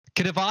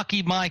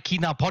Kirivaki mai ki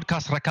ngā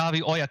podcast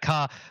rakavi oia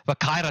ka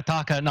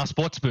whakairataka na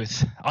sports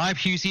booth. I'm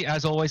Husey,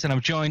 as always, and I'm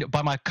joined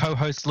by my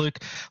co-host Luke.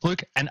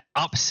 Luke, an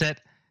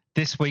upset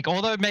this week,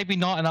 although maybe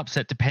not an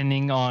upset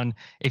depending on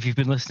if you've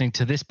been listening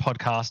to this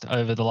podcast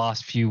over the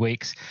last few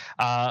weeks.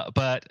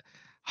 But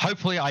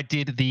hopefully I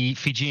did the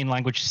Fijian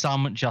language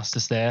some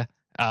justice there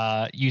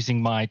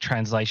using my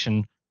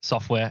translation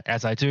software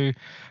as I do.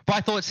 But I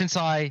thought since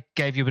I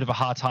gave you a bit of a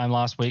hard time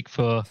last week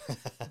for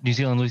New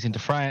Zealand losing to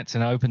France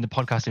and I opened the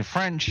podcast in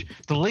French,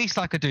 the least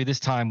I could do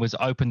this time was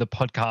open the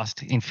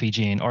podcast in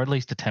Fijian, or at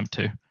least attempt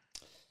to.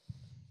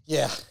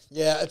 Yeah,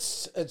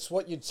 it's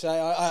what you'd say.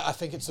 I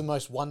think it's the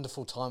most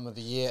wonderful time of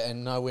the year,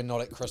 and no, we're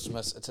not at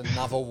Christmas. It's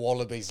another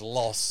Wallabies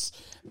loss,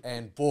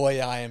 and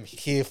boy, I am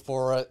here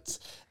for it.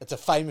 It's a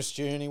famous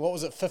journey. What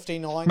was it,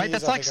 59 Mate,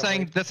 years? that's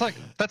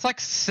like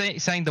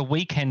saying the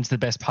weekend's the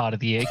best part of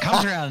the year. It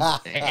comes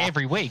around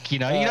every week, you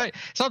know.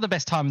 It's not the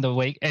best time of the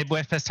week,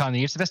 best time of the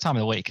year. It's the best time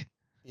of the week.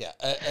 Yeah,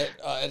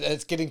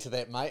 it's getting to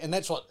that, mate, and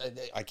that's what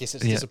I guess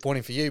it's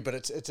disappointing for you, but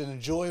it's an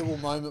enjoyable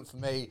moment for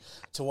me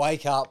to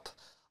wake up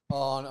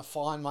on a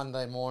fine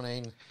Monday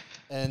morning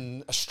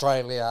in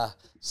Australia,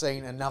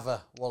 seeing another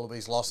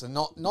Wallabies loss, and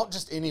not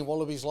just any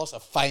Wallabies loss, a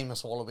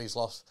famous Wallabies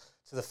loss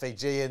to the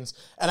Fijians.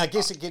 And I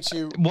guess it gets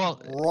you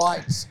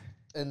right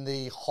in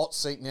the hot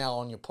seat now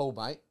on your pool,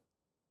 mate.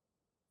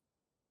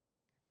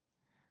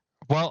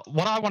 Well,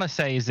 what I want to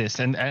say is this,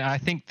 and I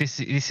think this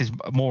is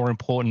more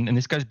important, and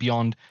this goes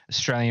beyond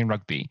Australian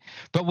rugby,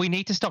 but we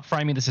need to stop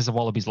framing this as a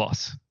Wallabies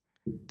loss.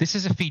 This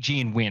is a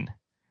Fijian win,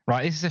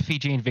 right? This is a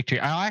Fijian victory.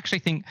 And I actually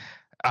think,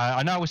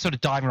 I know we're sort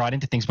of diving right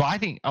into things, but I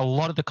think a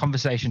lot of the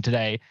conversation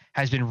today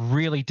has been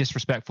really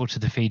disrespectful to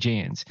the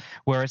Fijians,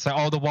 where it's like,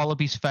 oh, the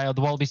Wallabies failed,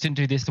 the Wallabies didn't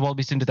do this, the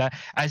Wallabies didn't do that,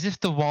 as if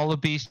the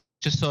Wallabies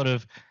just sort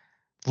of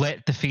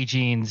let the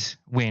Fijians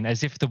win,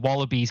 as if the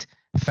Wallabies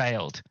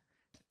failed.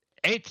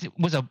 It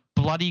was a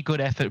bloody good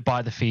effort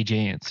by the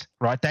Fijians,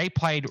 right? They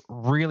played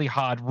really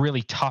hard,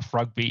 really tough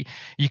rugby.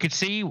 You could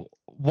see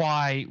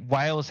why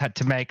Wales had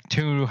to make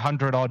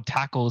 200-odd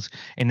tackles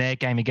in their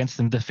game against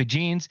them. The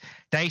Fijians,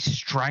 they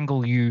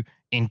strangle you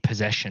in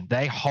possession.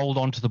 They hold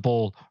on to the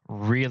ball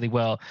really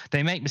well.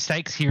 They make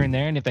mistakes here and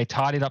there, and if they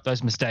tidied up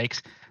those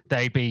mistakes,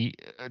 they'd be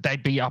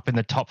up in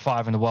the top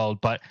 5 in the world.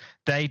 But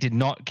they did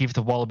not give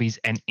the Wallabies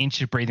an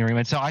inch of breathing room.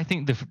 And so I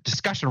think the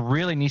discussion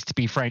really needs to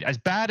be framed. As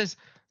bad as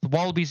the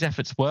Wallabies'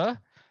 efforts were,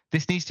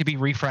 this needs to be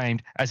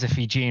reframed as a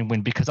Fijian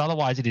win, because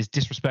otherwise it is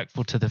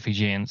disrespectful to the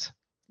Fijians.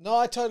 No,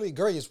 I totally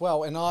agree as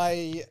well. And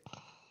I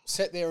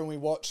sat there and we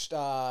watched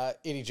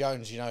Eddie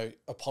Jones,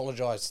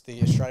 apologise to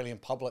the Australian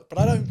public. But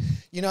I don't,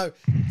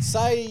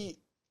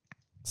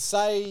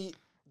 say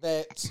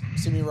that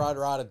Semi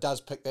Radurada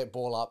does pick that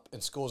ball up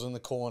and scores in the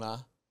corner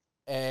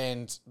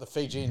and the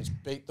Fijians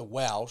beat the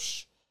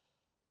Welsh.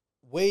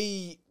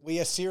 We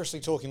are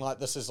seriously talking like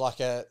this is like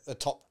a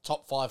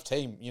top 5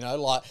 team,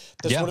 like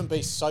this wouldn't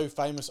be so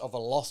famous of a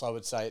loss, I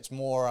would say. It's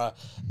more,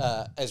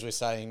 as we're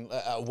saying,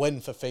 a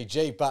win for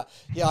Fiji. But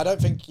yeah, I don't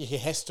think he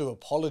has to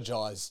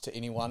apologise to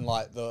anyone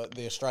like the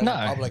Australian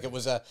public. It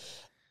was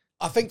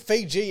I think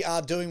Fiji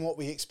are doing what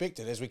we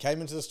expected. As we came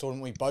into this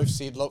tournament, we both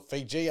said, look,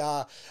 Fiji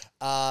are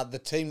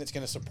the team that's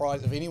going to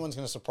surprise. If anyone's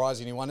going to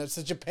surprise anyone, it's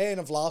the Japan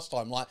of last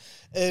time. Like,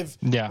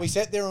 we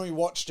sat there and we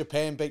watched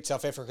Japan beat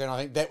South Africa, and I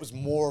think that was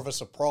more of a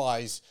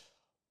surprise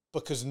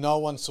because no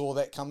one saw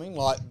that coming.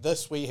 Like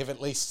this, we have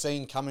at least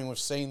seen coming. We've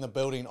seen the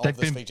building of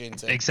this Fijian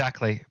team.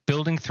 Exactly.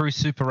 Building through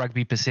Super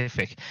Rugby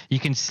Pacific. You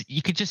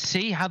could just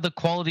see how the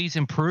quality's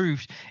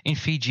improved in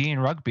Fijian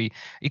rugby.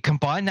 You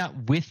combine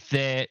that with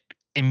their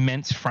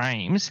immense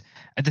frames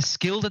and the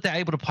skill that they're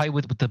able to play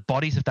with the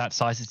bodies of that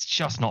size. It's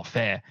just not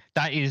fair.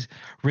 That is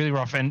really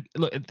rough. And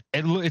look,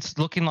 it's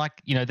looking like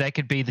they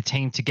could be the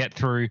team to get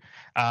through.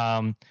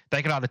 They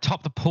could either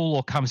top the pool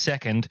or come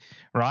second,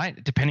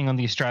 right? Depending on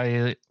the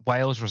Australia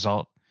Wales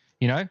result.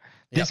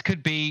 This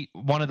could be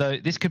one of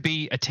those. This could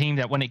be a team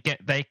that when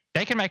they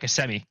can make a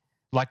semi.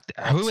 Like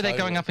who are they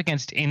going up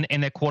against in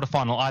their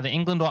quarterfinal? Either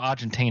England or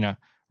Argentina,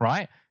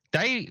 right?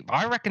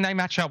 I reckon they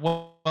match up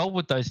well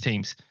with those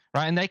teams.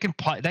 Right, and they can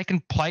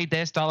play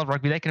their style of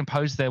rugby. They can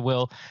impose their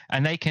will,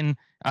 and they can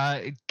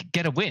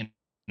get a win.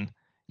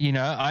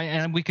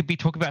 And we could be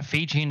talking about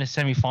Fiji in the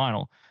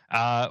semi-final.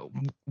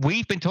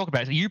 We've been talking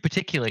about it. You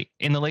particularly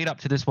in the lead up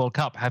to this World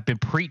Cup have been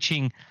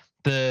preaching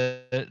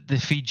the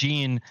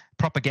Fijian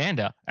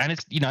propaganda, and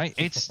it's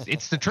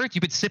the truth.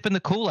 You've been sipping the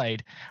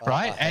Kool-Aid,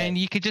 right? And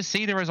you could just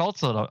see the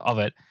results of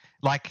it.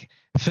 Like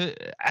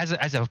as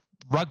a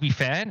rugby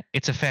fan,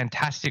 it's a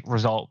fantastic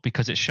result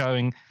because it's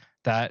showing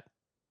that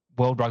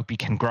world rugby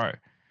can grow,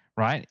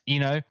 right?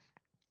 We're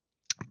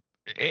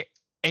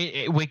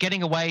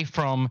getting away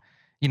from,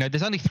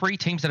 there's only 3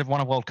 teams that have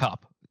won a World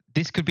Cup.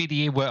 This could be the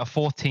year where a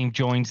 4th team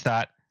joins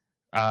that.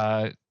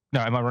 No,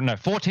 am I wrong? No,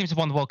 4 teams have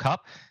won the World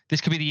Cup. This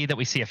could be the year that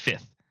we see a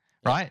 5th,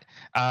 right?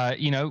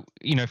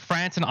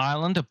 France and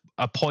Ireland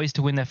are poised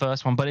to win their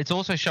first one, but it's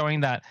also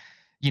showing that,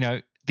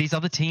 these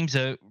other teams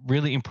are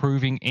really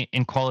improving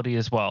in quality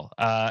as well.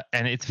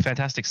 And it's a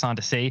fantastic sign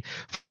to see.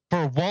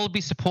 For a Wallaby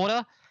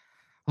supporter,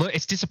 look,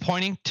 it's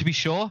disappointing to be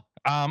sure.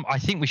 I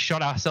think we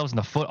shot ourselves in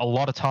the foot a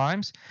lot of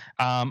times.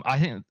 I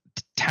think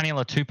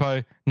Taniela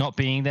Tupou not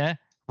being there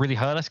really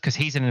hurt us because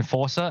he's an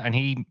enforcer and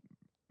he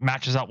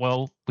matches up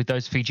well with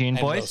those Fijian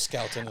and boys. Will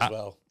Skelton as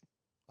well.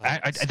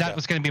 That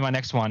was going to be my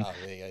next one. Oh,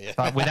 there you go,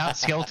 yeah. Without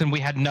Skelton, we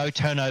had no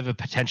turnover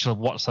potential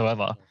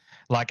whatsoever.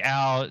 Like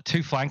our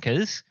two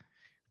flankers,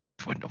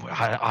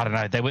 I don't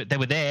know. They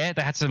were there.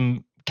 They had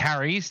some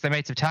carries. They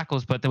made some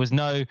tackles, but there was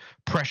no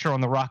pressure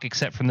on the ruck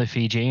except from the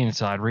Fijian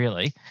side,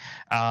 really.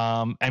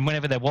 And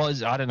whenever there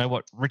was, I don't know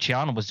what Richie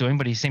Arnold was doing,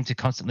 but he seemed to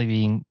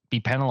constantly be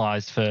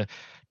penalised for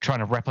trying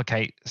to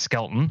replicate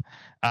Skelton.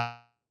 So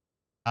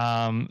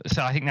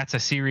I think that's a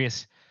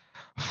serious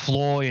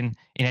flaw in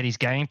Eddie's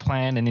game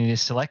plan and in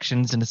his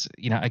selections. And it's,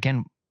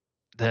 again,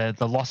 the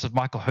loss of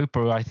Michael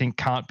Hooper, I think,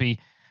 can't be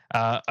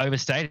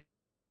overstated.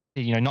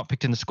 Not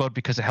picked in the squad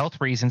because of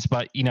health reasons,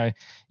 but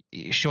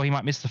sure, he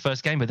might miss the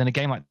first game, but then a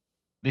game like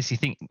this, you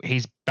think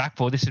he's back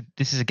for. This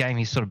is a game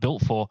he's sort of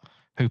built for,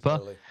 Hooper.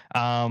 Totally.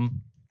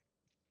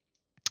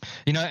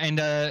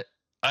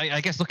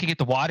 I guess looking at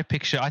the wider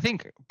picture, I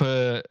think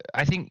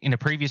in a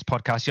previous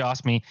podcast you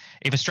asked me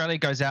if Australia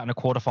goes out in a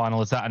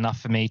quarterfinal, is that enough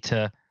for me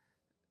to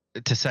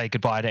say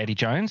goodbye to Eddie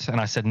Jones? And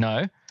I said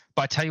no.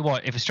 But I tell you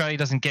what, if Australia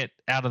doesn't get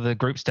out of the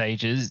group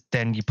stages,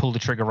 then you pull the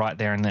trigger right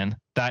there and then.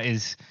 That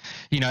is,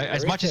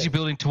 as much as you're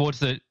building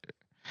towards as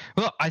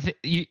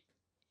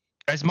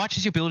much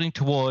as you're building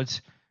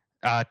towards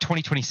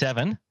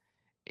 2027,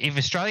 if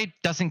Australia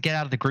doesn't get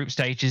out of the group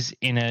stages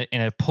in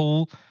a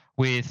pool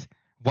with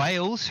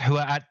Wales, who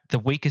are at the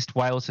weakest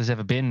Wales has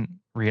ever been,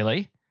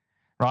 really,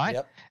 right?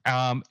 Yep.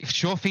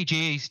 Sure,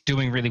 Fiji is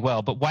doing really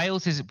well, but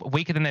Wales is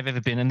weaker than they've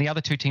ever been, and the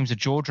other two teams are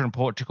Georgia and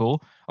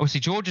Portugal. Obviously,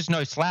 Georgia's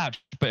no slouch,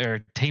 but they're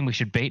a team we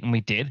should beat, and we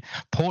did.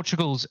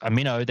 Portugal's a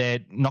minnow; they're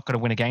not going to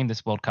win a game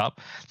this World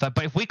Cup. But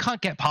if we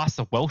can't get past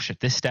the Welsh at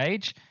this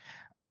stage,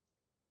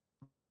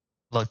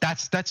 look,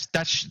 that's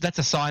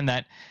a sign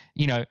that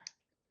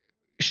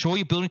sure,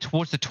 you're building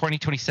towards the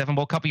 2027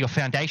 World Cup, but your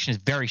foundation is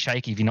very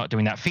shaky if you're not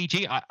doing that.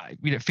 Fiji,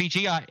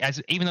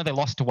 even though they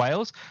lost to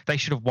Wales, they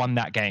should have won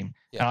that game.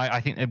 Yeah. And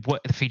I think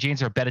the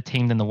Fijians are a better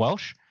team than the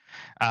Welsh.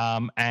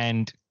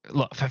 And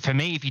look, for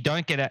me, if you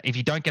don't get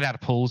out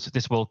of pools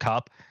this World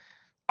Cup,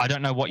 I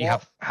don't know what you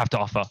have to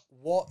offer.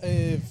 What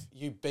if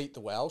you beat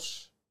the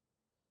Welsh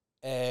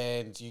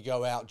and you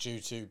go out due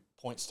to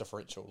points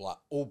differential? Like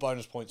all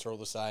bonus points are all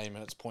the same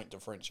and it's point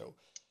differential.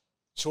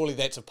 Surely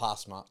that's a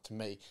pass mark to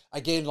me.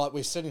 Again, like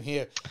we're sitting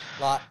here,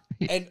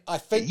 and I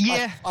think,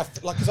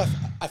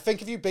 I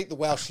think if you beat the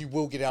Welsh, you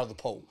will get out of the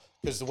pool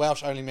because the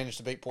Welsh only managed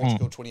to beat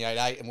Portugal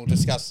 28-8, and we'll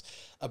discuss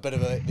a bit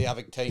of the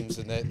other teams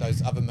and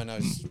those other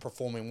minnows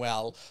performing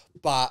well.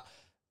 But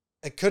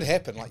it could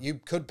happen. Like you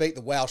could beat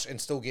the Welsh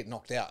and still get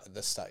knocked out at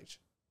this stage.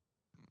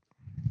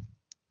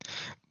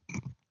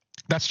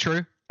 That's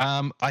true.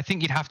 I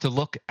think you'd have to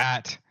look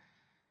at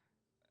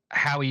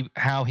how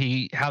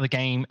the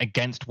game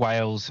against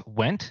Wales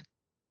went,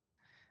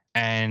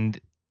 and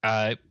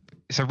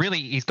so really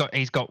he's got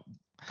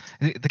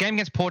the game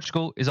against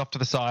Portugal is off to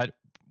the side.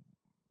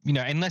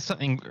 Unless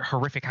something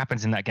horrific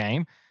happens in that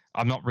game,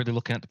 I'm not really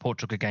looking at the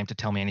Portugal game to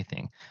tell me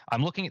anything.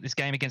 I'm looking at this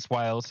game against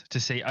Wales to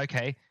see,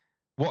 okay,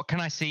 what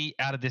can I see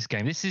out of this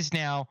game? This is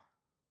now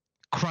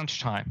crunch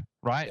time,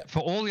 right? Yep. For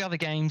all the other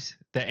games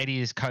that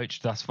Eddie has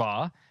coached thus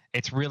far,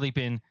 it's really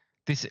been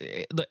this.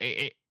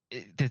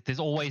 There's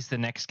always the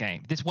next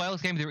game. This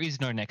Wales game, there is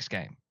no next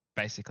game,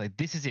 basically.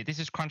 This is it. This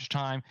is crunch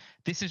time.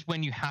 This is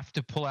when you have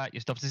to pull out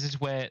your stops. This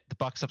is where the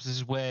buck stops. This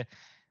is where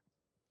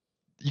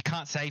you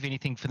can't save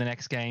anything for the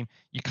next game.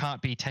 You can't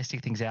be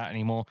testing things out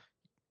anymore.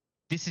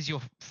 This is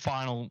your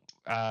final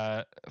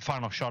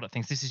shot at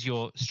things. This is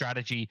your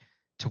strategy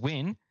to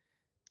win,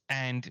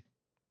 and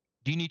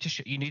you need to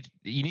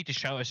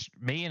show us,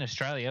 me in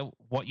Australia,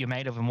 what you're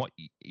made of and what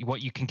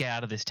you can get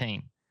out of this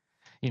team.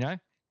 You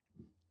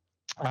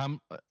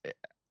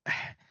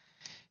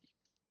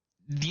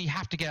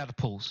have to get out of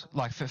pools.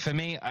 Like for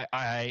me,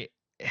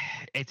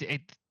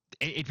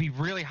 it'd be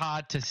really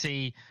hard to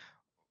see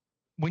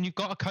when you've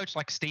got a coach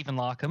like Stephen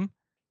Larkham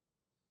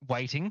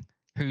waiting,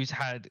 who's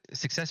had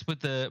success with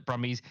the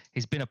Brumbies.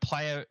 He's been a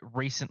player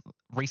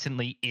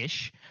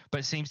recently-ish,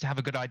 but seems to have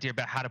a good idea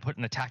about how to put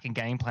an attacking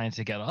game plan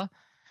together.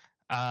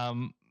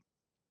 I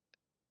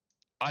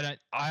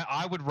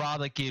would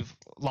rather give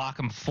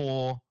Larkham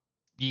 4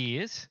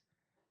 years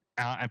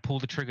and pull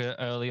the trigger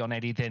early on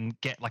Eddie than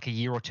get like a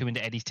year or two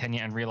into Eddie's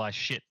tenure and realize,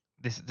 shit,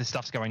 this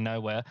stuff's going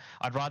nowhere.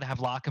 I'd rather have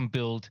Larkham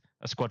build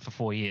a squad for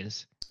 4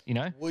 years.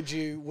 Would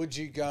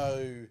you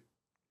go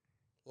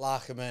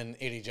Larkham and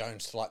Eddie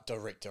Jones to like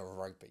director of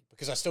rugby?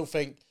 Because I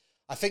think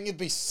it'd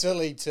be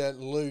silly to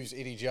lose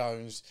Eddie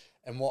Jones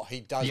and what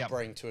he does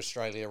bring to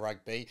Australia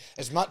rugby.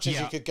 As much as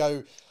you could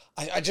go,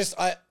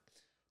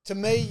 to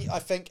me, I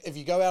think if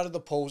you go out of the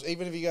pools,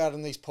 even if you go out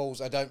in these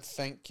pools, I don't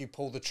think you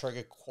pull the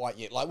trigger quite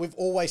yet. Like we've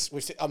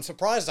said, I'm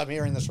surprised I'm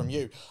hearing this from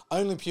you,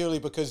 only purely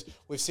because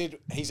we've said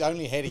he's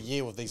only had a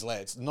year with these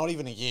lads, not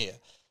even a year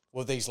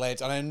with these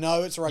lads. And I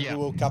know it's a Rugby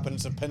World Cup and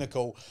it's a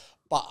pinnacle,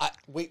 But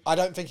I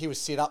don't think he was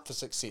set up for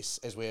success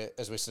as we're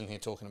sitting here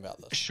talking about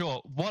this.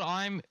 Sure. What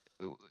I'm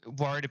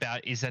worried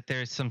about is that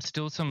there's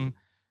still some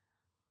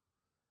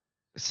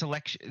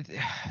selection.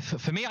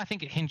 For me, I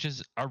think it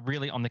hinges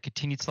really on the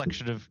continued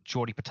selection of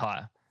Jordi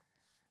Petaia,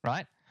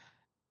 right?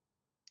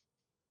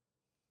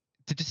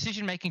 The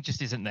decision making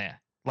just isn't there.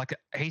 Like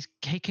he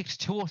kicks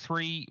 2 or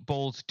 3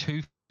 balls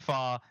too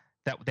far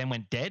that then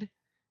went dead,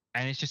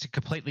 and it's just a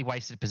completely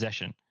wasted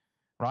possession,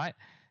 right?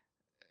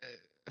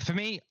 For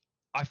me,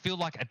 I feel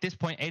like at this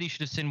point, Eddie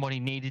should have seen what he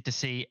needed to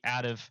see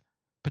out of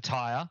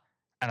Petaia,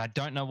 and I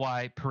don't know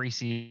why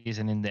Parisi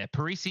isn't in there.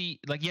 Parisi,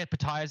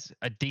 Petaia's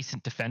a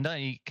decent defender.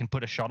 He can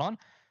put a shot on,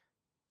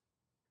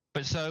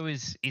 but so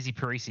is Izzy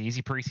Parisi.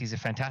 Izzy Parisi is a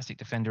fantastic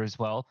defender as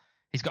well.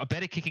 He's got a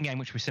better kicking game,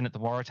 which we've seen at the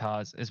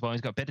Waratahs as well.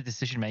 He's got better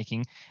decision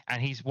making,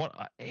 and he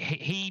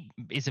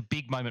is a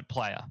big moment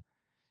player.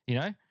 You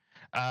know,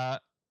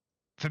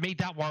 for me,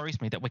 that worries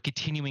me that we're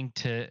continuing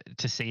to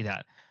see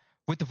that.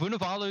 With the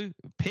Vunivalu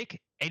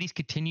pick, Eddie's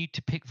continued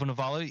to pick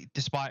Vunivalu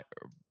despite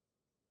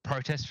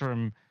protests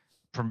from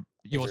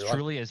yours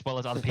truly as well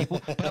as other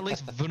people. But at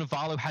least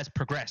Vunivalu has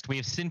progressed. We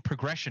have seen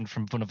progression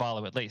from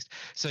Vunivalu at least.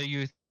 So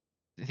you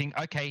think,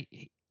 okay,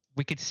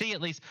 we could see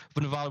at least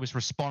Vunivalu was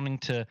responding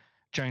to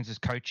Jones's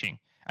coaching,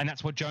 and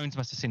that's what Jones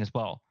must have seen as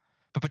well.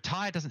 But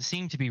Petaia doesn't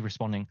seem to be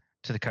responding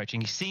to the coaching.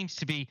 He seems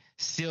to be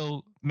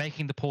still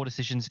making the poor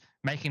decisions,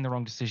 making the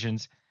wrong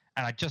decisions,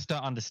 and I just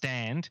don't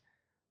understand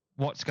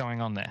what's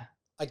going on there.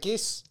 I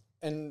guess,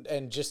 and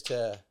just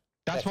to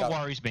that's what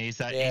worries me is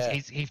that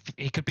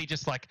he could be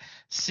just like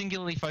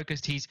singularly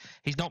focused. He's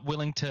not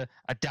willing to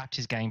adapt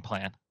his game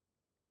plan.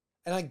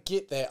 And I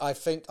get that. I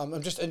think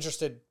I'm just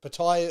interested.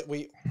 Petaia,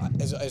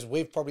 as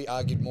we've probably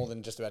argued more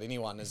than just about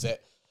anyone, is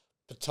that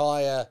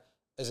Petaia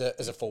is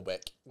a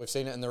fullback. We've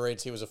seen it in the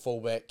Reds. He was a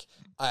fullback.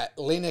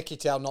 Lena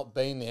Kitau not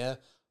being there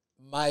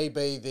may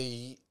be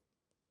the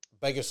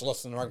biggest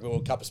loss in the Rugby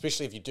World Cup,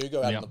 especially if you do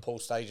go out in the pool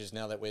stages.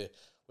 Now that we're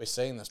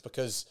seeing this,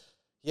 because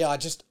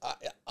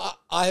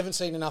I haven't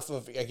seen enough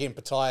of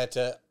Petaia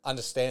to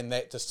understand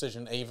that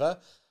decision either.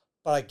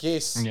 But I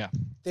guess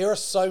there are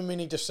so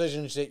many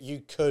decisions that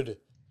you could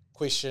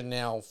question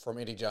now from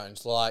Eddie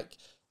Jones, like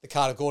the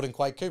Carter Gordon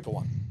Quade Cooper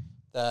one,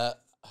 the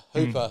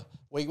Hooper.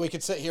 We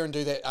could sit here and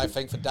do that, I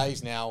think, for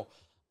days now,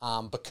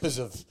 because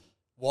of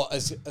what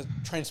is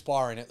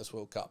transpiring at this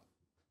World Cup.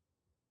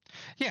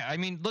 Yeah, I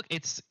mean, look,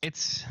 it's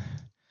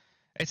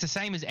the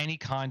same as any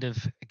kind of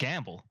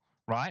gamble,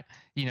 right?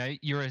 You know,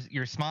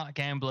 you're a smart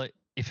gambler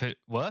if it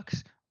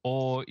works,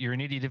 or you're an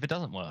idiot if it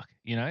doesn't work.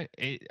 You know,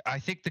 I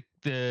think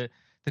the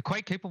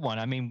Quade Cooper one.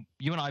 I mean,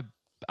 you and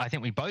I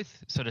think we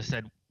both sort of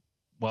said,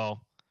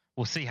 well,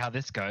 we'll see how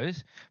this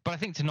goes. But I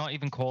think to not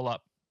even call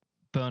up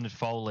Bernard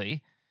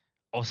Foley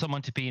or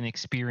someone to be an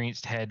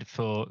experienced head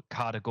for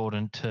Carter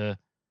Gordon to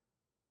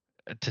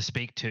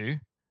speak to,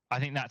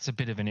 I think that's a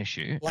bit of an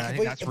issue. Like, and I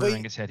think that's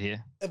rearing its head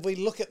here. If we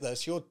look at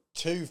this, your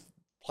 2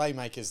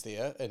 playmakers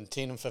there in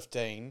 10 and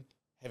 15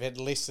 have had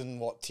less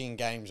than 10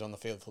 games on the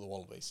field for the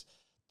Wallabies.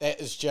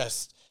 That is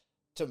just,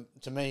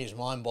 to me, is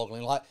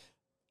mind-boggling. Like,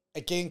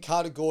 again,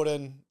 Carter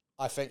Gordon,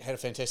 I think, had a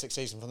fantastic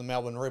season for the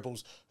Melbourne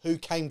Rebels, who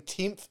came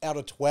 10th out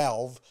of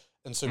 12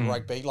 in Super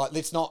Rugby. Like,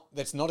 that's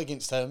not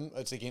against him.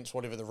 It's against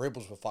whatever the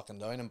Rebels were fucking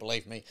doing. And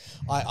believe me,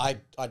 I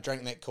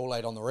drank that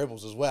Kool-Aid on the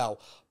Rebels as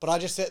well. But I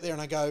just sat there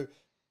and I go,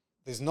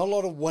 there's not a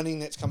lot of winning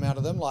that's come out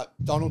of them. Like,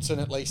 Donaldson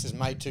at least has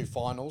made 2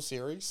 final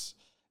series.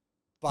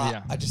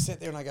 But I just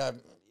sat there and I go,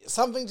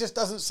 something just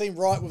doesn't seem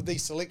right with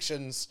these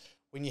selections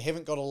when you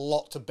haven't got a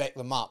lot to back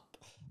them up.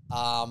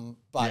 I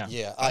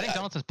think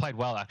Donaldson's played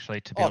well,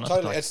 actually, to be honest.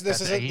 Totally. Like,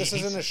 this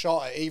isn't a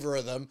shot at either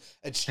of them.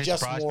 It's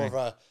just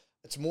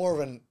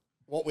more of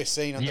what we're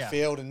seeing on the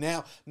field. And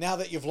now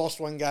that you've lost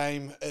one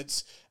game,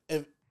 it's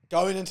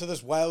going into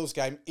this Wales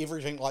game.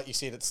 Everything, like you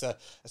said, it's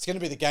going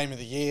to be the game of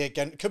the year.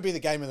 It could be the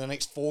game of the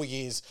next 4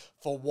 years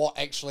for what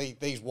actually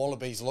these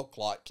Wallabies look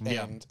like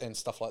and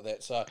stuff like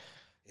that. So,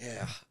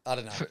 yeah, I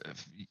don't know.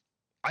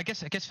 I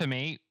guess for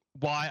me,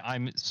 why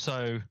I'm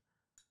so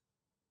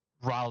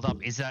riled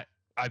up is that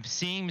I'm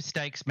seeing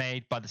mistakes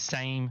made by the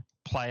same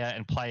player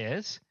and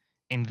players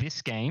in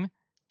this game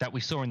that we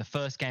saw in the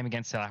first game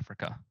against South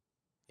Africa.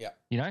 Yeah.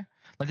 You know?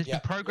 Like, there's been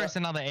progress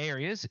in other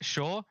areas,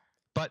 sure,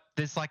 but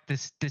there's like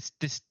this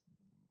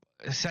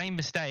same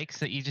mistakes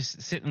that you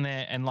just sitting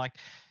there and like,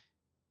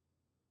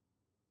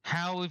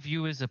 how have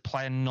you as a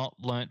player not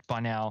learnt by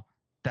now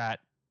that,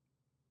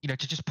 you know,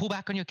 to just pull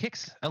back on your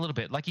kicks a little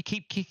bit? Like, you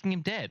keep kicking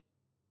him dead.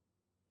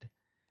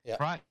 Yeah.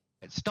 Right?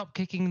 Stop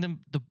kicking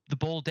the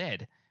ball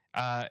dead.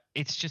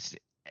 It's just,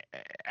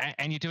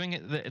 and you're doing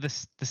it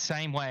the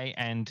same way.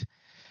 And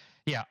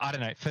yeah, I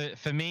don't know.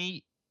 For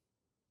me,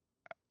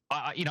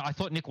 I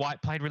thought Nick White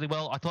played really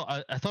well. I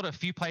thought a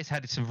few players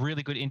had some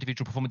really good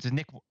individual performances.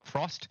 Nick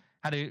Frost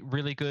had a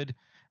really good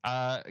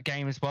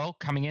game as well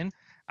coming in.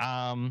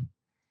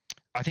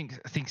 I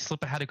think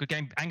Slipper had a good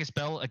game. Angus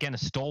Bell, again, a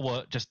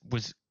stalwart,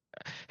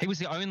 he was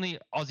the only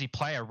Aussie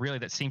player really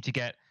that seemed to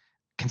get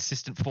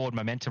consistent forward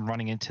momentum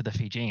running into the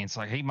Fijians.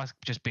 Like, he must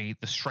just be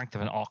the strength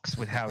of an ox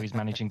with how he's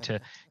managing to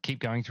keep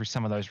going through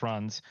some of those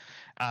runs.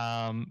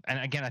 And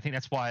again, I think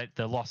that's why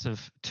the loss of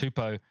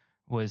Tupou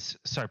was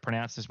so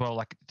pronounced as well.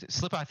 Like,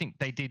 Slipper, I think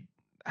they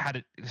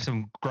had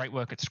some great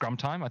work at scrum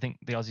time. I think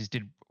the Aussies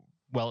did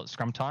well at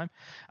scrum time.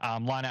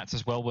 Lineouts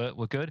as well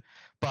were good.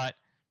 But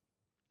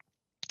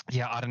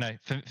yeah, I don't know.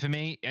 For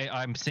me,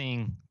 I'm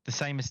seeing the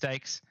same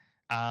mistakes,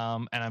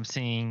 and I'm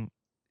seeing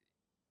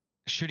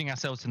shooting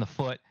ourselves in the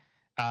foot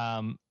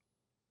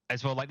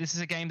as well. Like, this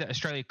is a game that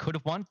Australia could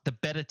have won. The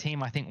better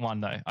team, I think,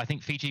 won, though. I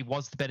think Fiji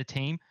was the better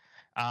team,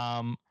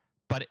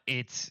 but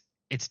it's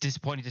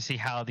disappointing to see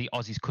how the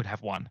Aussies could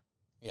have won.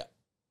 Yeah,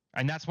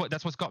 and that's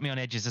what's got me on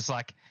edges. It's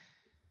like,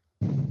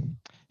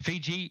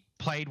 Fiji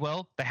played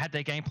well. They had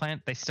their game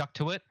plan. They stuck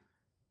to it.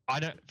 I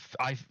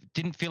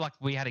didn't feel like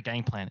we had a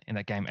game plan in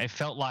that game. It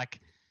felt like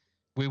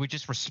we were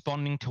just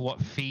responding to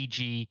what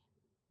Fiji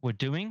were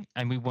doing,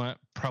 and we weren't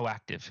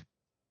proactive.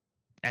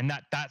 And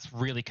that's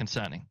really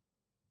concerning.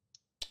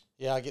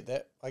 Yeah, I get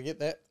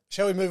that.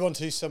 Shall we move on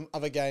to some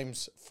other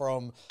games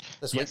from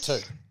this week too?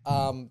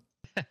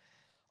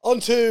 On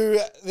to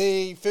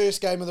the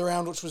first game of the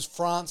round, which was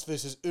France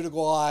versus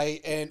Uruguay.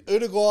 And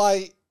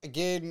Uruguay,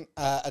 again,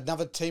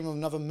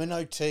 another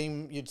minnow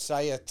team, you'd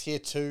say, a tier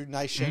 2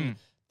 nation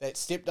that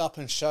stepped up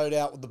and showed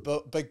out with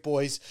the big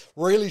boys.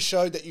 Really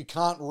showed that you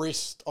can't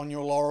rest on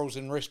your laurels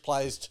and rest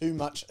players too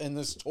much in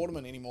this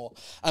tournament anymore,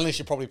 unless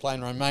you're probably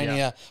playing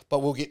Romania,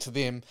 but we'll get to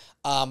them.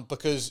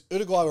 Because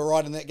Uruguay were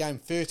right in that game,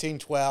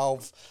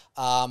 13-12.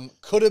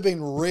 Could have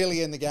been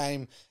really in the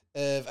game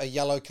if a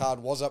yellow card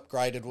was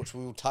upgraded, which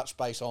we will touch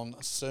base on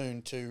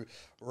soon, to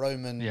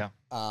Roman. Yeah.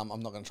 I'm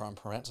not going to try and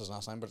pronounce his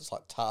last name, but it's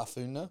like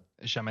Tafuna.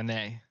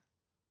 Chamenet.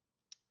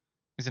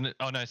 Isn't it?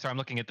 Oh, no, sorry, I'm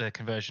looking at the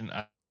conversion.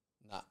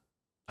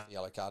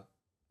 Yellow card.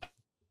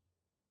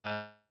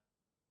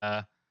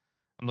 I'm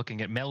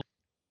looking at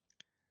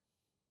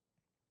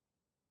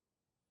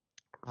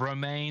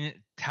Romain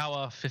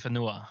Tower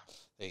Fifanua.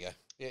 There you go.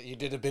 Yeah, you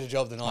did a better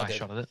job than I did.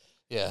 Shot at it.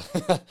 Yeah.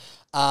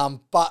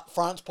 But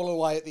France pull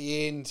away at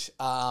the end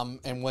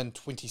and win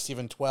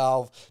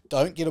 27-12.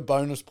 Don't get a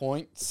bonus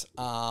points,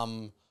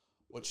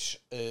 which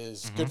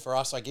is good for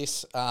us, I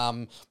guess.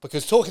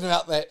 Because talking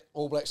about that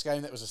All Blacks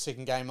game, that was the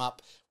second game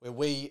up, where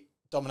we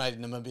dominated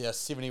Namibia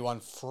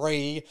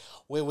 71-3,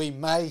 where we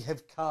may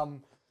have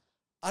come...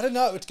 I don't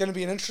know. It's going to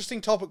be an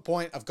interesting topic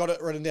point. I've got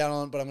it written down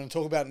on it, but I'm going to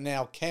talk about it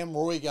now. Cam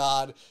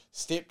Roigard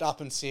stepped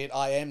up and said,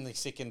 I am the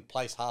second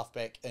place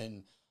halfback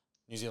in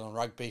New Zealand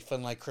rugby,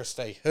 Finlay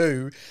Christie,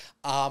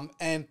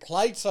 and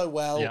played so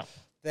well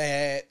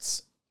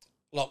that,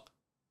 look,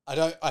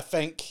 I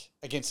think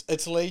against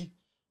Italy,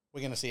 we're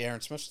going to see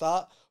Aaron Smith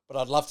start, but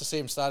I'd love to see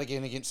him start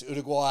again against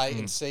Uruguay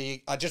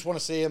I just want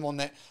to see him on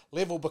that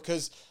level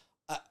because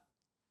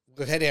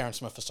we've had Aaron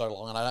Smith for so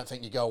long, and I don't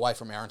think you go away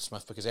from Aaron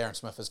Smith because Aaron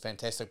Smith is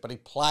fantastic, but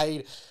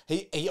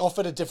he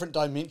offered a different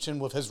dimension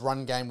with his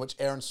run game, which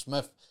Aaron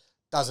Smith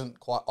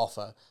doesn't quite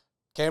offer.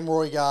 Cam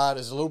Roigard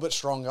is a little bit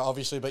stronger,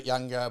 obviously a bit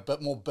younger, a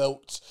bit more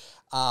built,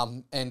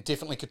 and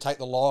definitely could take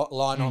the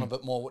line on a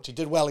bit more, which he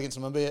did well against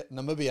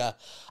Namibia,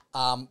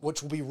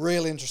 which will be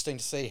really interesting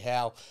to see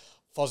how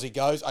Fozzie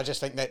goes. I just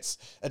think it's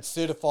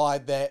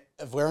certified that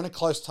if we're in a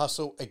close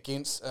tussle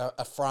against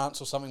a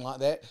France or something like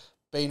that,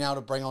 being able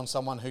to bring on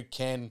someone who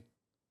can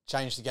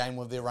change the game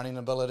with their running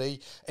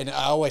ability. And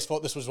I always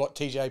thought this was what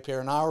TJ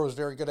Perenara was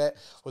very good at,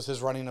 was his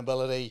running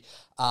ability.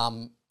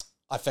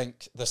 I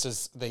think this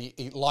is the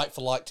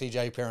like-for-like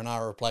TJ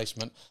Perenara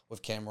replacement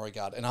with Cam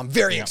Roigard. And I'm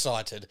very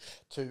excited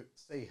to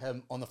see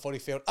him on the footy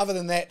field. Other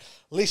than that,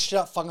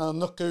 Lesha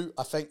Whanganuku,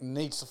 I think,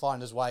 needs to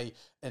find his way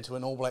into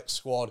an All Black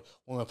squad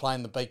when we're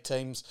playing the big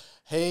teams.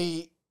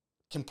 He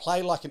can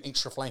play like an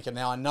extra flanker.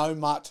 Now, I know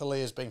Mark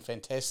Tully has been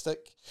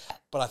fantastic,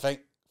 but I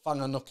think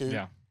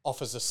Whanganuku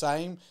offers the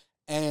same,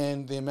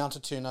 and the amount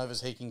of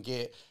turnovers he can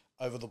get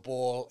over the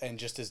ball and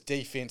just his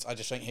defence, I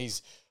just think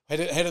he's had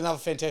another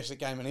fantastic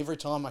game. And every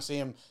time I see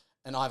him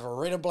in either a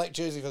red or black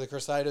jersey for the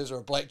Crusaders or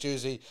a black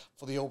jersey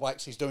for the All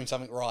Blacks, he's doing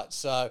something right.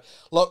 So,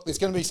 look, there's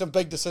going to be some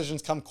big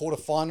decisions come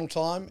quarter-final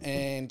time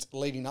and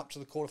leading up to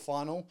the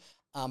quarter-final.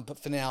 But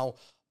for now,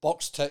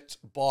 box ticked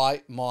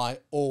by my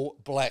All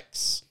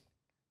Blacks.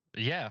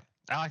 Yeah.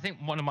 I think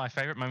one of my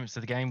favourite moments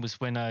of the game was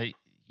when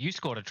you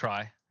scored a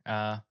try.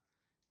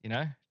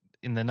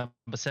 In the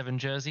number 7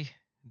 jersey,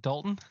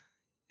 Dalton.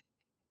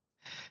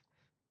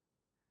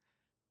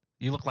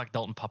 You look like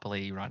Dalton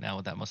Papali'i right now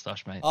with that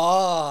mustache, mate.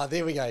 Oh,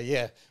 there we go.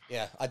 Yeah,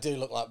 I do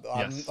look like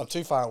I'm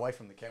too far away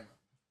from the camera.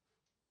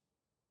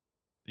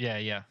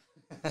 Yeah.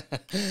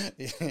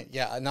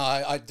 No,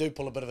 I do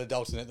pull a bit of a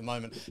Dalton at the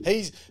moment.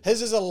 His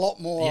is a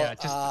lot more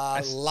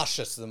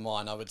luscious than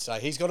mine, I would say.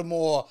 He's got a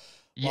more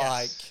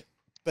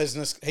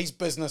business. He's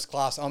business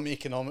class. I'm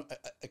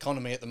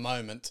economy at the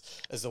moment.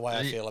 Is the way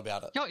I feel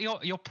about it.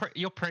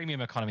 You're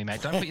premium economy,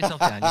 mate. Don't put yourself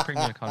down. You're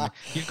premium economy.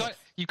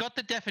 You've got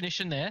the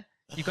definition there.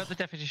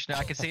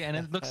 I can see it, and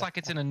it looks like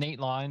it's in a neat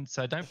line.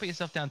 So don't put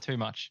yourself down too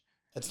much.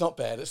 It's not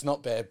bad. It's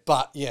not bad.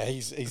 But yeah,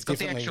 he's It's got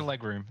definitely the extra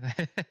leg room.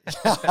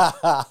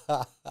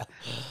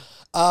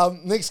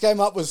 Next game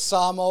up was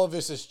Samoa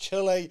versus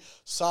Chile.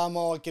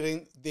 Samoa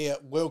getting their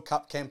World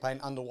Cup campaign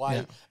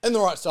underway in the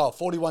right style,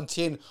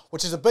 41-10,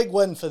 which is a big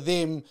win for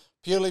them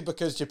purely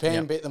because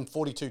Japan beat them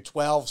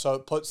 42-12, so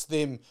it puts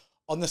them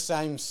on the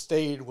same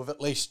steed with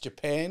at least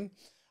Japan.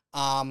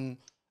 And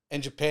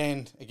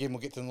Japan, again,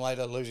 we'll get to them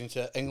later, losing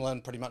to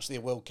England, pretty much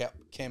their World Cup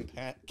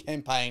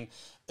campaign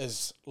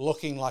is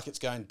looking like it's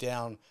going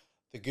down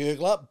the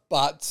gurgler,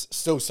 but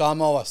still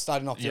Samoa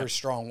starting off very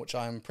strong, which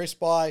I'm impressed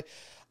by.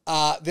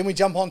 Then we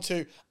jump on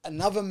to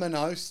another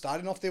minnow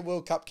starting off their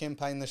World Cup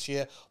campaign this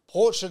year.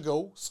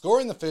 Portugal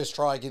scoring the first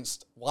try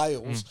against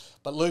Wales,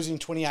 but losing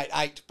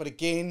 28-8. But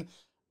again,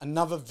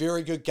 another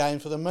very good game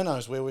for the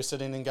minnows where we're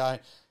sitting and going,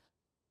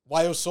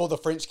 Wales saw the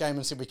French game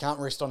and said, we can't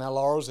rest on our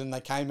laurels. And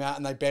they came out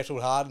and they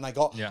battled hard and they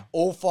got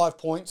all 5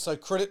 points. So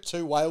credit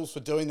to Wales for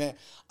doing that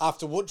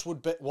after which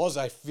was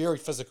a very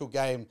physical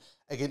game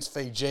against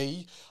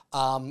Fiji.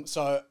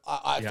 So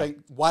I think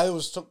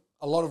Wales took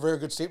a lot of very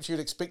good steps.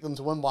 You'd expect them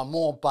to win by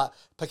more, but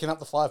picking up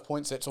the 5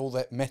 points, that's all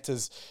that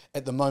matters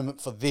at the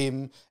moment for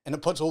them. And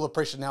it puts all the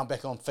pressure now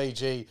back on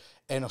Fiji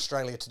and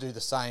Australia to do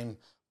the same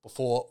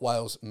before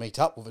Wales meet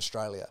up with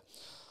Australia.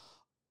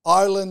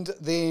 Ireland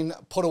then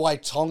put away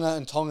Tonga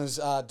in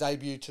Tonga's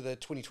debut to the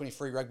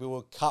 2023 Rugby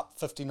World Cup,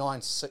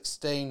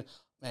 59-16.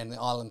 Man,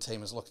 the Ireland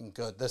team is looking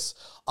good. This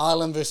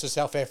Ireland versus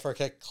South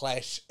Africa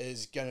clash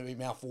is going to be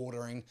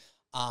mouth-watering,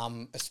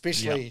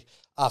 especially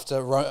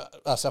after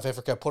South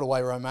Africa put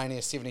away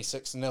Romania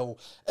 76-0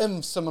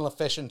 in similar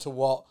fashion to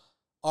what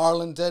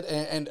Ireland did.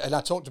 And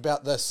I talked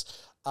about this.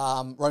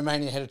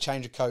 Romania had a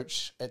change of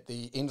coach at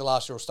the end of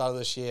last year or start of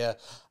this year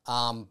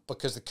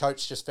because the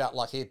coach just felt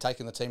like he had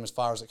taken the team as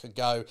far as it could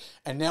go.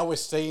 And now we're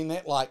seeing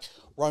that. Like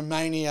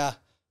Romania,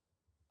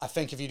 I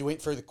think if you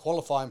went through the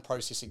qualifying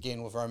process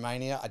again with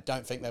Romania, I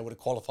don't think they would have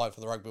qualified for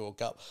the Rugby World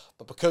Cup.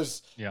 But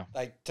because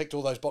they ticked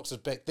all those boxes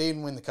back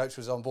then when the coach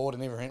was on board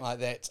and everything like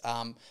that,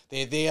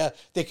 they're there,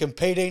 they're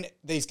competing,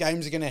 these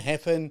games are going to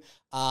happen,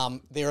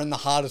 they're in the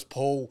hardest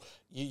pool.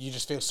 You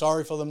just feel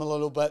sorry for them a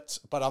little bit,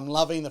 but I'm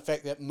loving the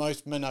fact that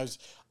most minnows,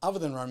 other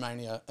than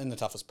Romania, in the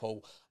toughest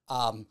pool,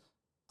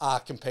 are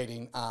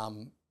competing.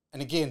 And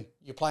again,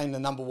 you're playing the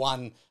number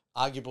one.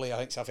 Arguably, I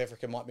think South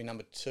Africa might be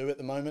number 2 at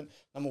the moment.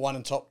 Number 1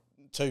 and top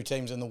 2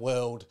 teams in the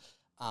world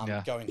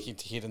going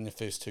head-to-head in their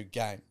first 2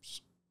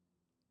 games.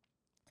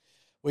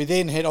 We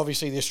then had,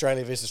 obviously, the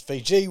Australia versus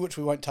Fiji, which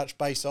we won't touch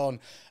base on.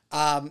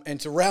 And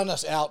to round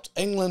us out,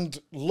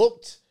 England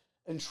looked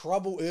in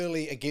trouble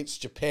early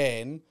against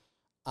Japan.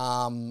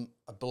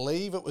 I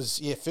believe it was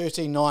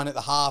 13-9 at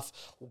the half,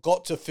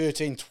 got to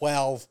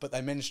 13-12, but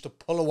they managed to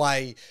pull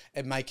away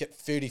and make it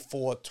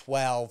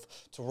 34-12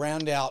 to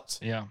round out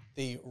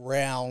the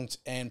round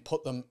and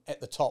put them at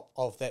the top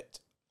of that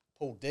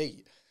Pool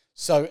D.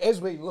 So as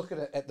we look at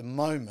it at the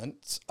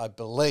moment, I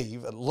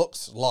believe it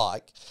looks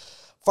like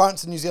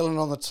France and New Zealand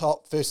on the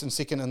top, first and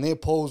second in their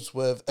pools,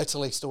 with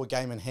Italy still a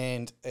game in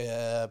hand,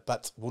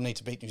 but will need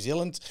to beat New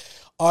Zealand.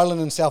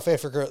 Ireland and South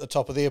Africa at the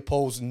top of their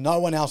pools. No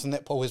one else in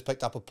that pool has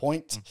picked up a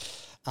point,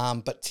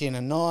 but 10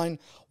 and 9.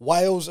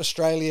 Wales,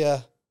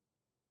 Australia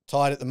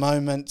tied at the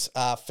moment.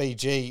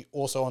 Fiji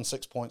also on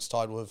 6 points,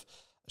 tied with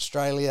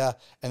Australia.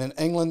 And then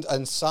England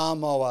and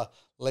Samoa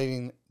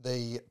leading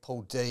the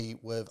Pool D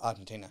with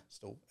Argentina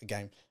still a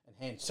game in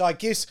hand. So I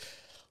guess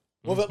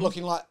with it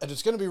looking like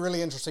it's going to be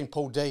really interesting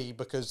Pool D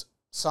because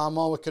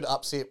Samoa could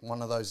upset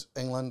one of those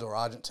England or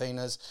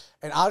Argentinas.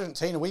 And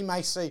Argentina, we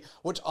may see,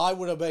 which I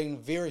would have been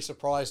very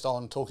surprised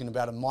on talking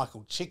about a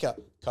Michael Cheika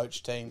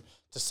coach team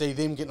to see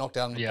them get knocked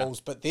down in the pools.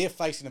 But they're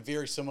facing a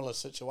very similar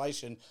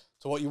situation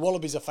to what your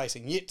Wallabies are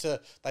facing.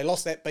 They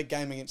lost that big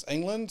game against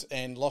England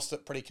and lost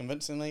it pretty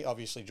convincingly.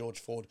 Obviously, George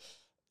Ford's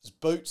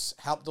boots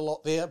helped a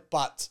lot there.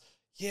 But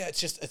yeah,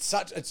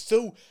 it's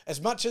still,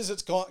 as much as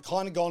it's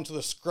kind of gone to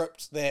the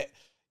script that,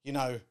 you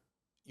know,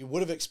 you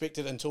would have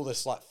expected until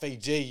this like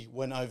Fiji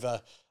win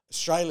over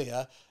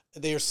Australia,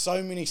 there are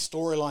so many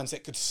storylines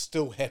that could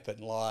still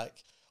happen. Like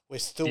we're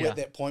still at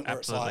that point where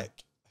it's like,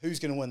 who's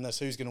going to win this?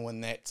 Who's going to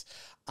win that?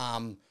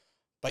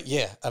 But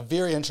yeah, a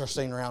very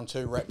interesting round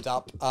 2 wrapped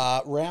up.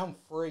 Round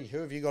 3, who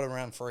have you got in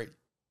round 3?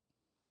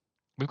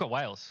 We've got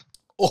Wales.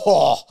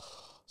 Oh,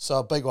 so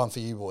a big one for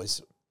you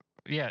boys.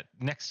 Yeah,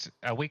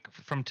 a week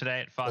from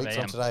today at 5 a.m. Week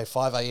from today,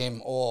 5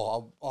 a.m.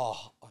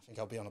 I think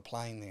I'll be on a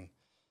plane then.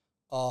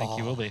 I think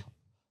you will be.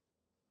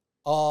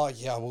 Oh,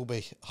 yeah, I will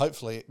be.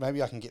 Hopefully.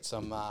 Maybe I can get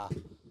some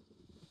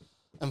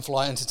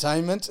in-flight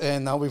entertainment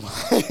and they'll be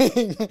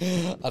playing.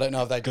 I don't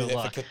know if they do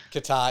that for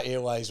Qatar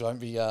Airways.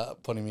 Won't be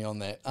putting me on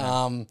that.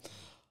 No.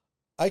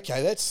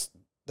 Okay, that's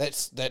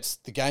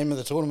the game of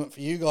the tournament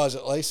for you guys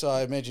at least. So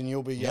I imagine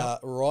you'll be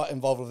right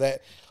involved with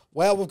that.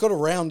 Well, we've got a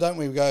round, don't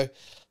we? We go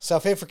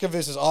South Africa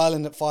versus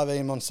Ireland at 5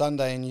 a.m. on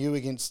Sunday and you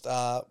against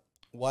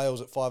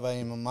Wales at 5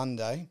 a.m. on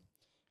Monday.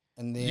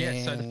 And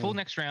then, so the full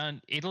next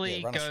round,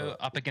 Italy go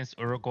up against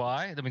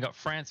Uruguay. Then we got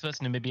France versus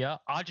Namibia,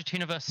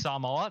 Argentina versus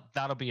Samoa.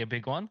 That'll be a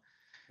big one.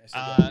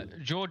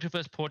 Georgia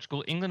versus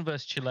Portugal, England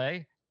versus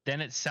Chile. Then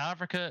it's South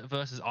Africa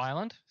versus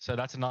Ireland. So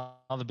that's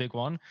another big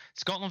one.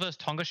 Scotland versus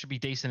Tonga should be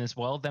decent as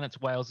well. Then it's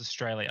Wales,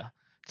 Australia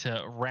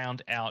to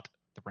round out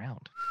the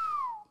round.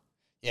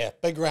 Yeah,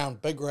 big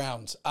round, big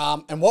rounds.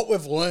 And what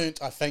we've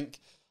learnt, I think,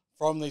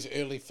 from these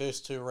early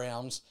first two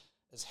rounds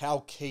is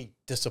how key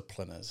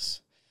discipline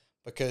is.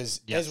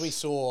 Because as we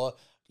saw,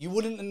 you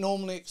wouldn't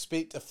normally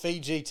expect a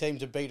Fiji team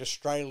to beat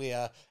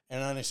Australia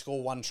and only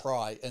score one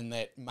try in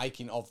that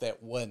making of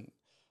that win.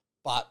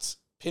 But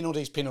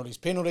penalties,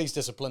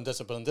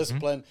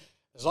 discipline.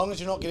 As long as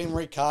you're not getting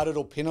red-carded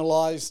or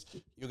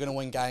penalised, you're going to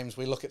win games.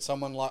 We look at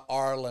someone like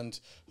Ireland,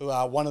 who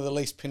are one of the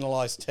least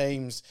penalised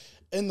teams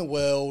in the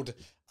world,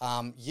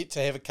 yet to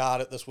have a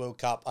card at this World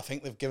Cup. I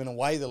think they've given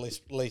away the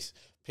least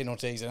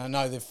penalties, and I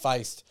know they've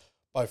faced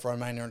both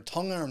Romania and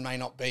Tonga and may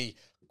not be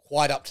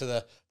quite up to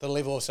the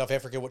level of South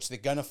Africa, which they're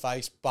going to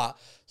face, but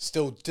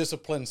still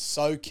discipline's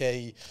so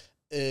key.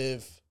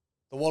 If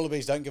the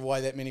Wallabies don't give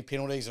away that many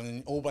penalties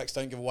and the All Blacks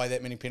don't give away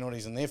that many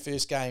penalties in their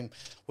first game,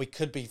 we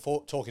could be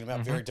talking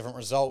about very different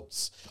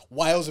results.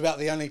 Wales about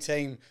the only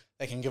team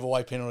that can give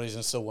away penalties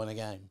and still win a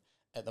game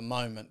at the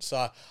moment.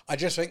 So I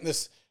just think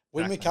this,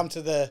 when we come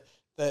to the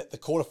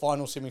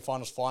quarterfinals,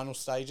 semi-finals, final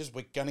stages,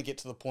 we're going to get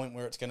to the point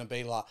where it's going to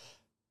be like,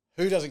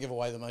 who doesn't give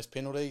away the most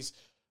penalties?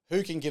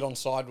 Who can get on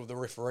side with the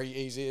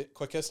referee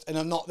quickest?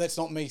 And that's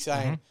not me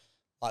saying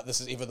like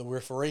this is ever the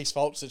referee's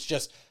fault. It's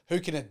just who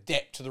can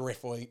adapt to the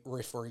referee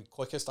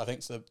quickest. I think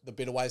it's the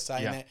better way of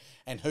saying that.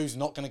 And who's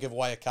not going to give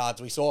away a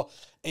cards. We saw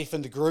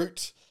Ethan de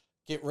Groot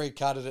get red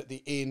carded at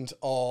the end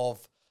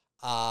of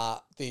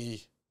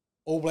the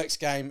All Blacks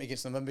game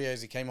against Namibia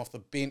as he came off the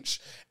bench.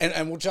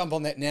 And we'll jump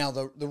on that now.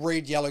 The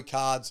red, yellow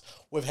cards.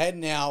 We've had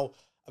now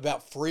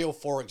about 3 or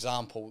 4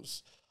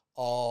 examples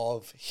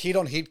of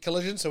head-on-head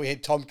collision. So we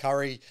had Tom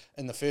Curry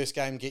in the first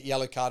game get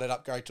yellow carded,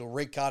 upgrade to a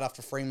red card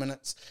after 3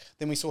 minutes.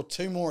 Then we saw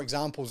 2 more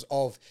examples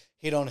of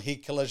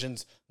head-on-head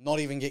collisions not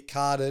even get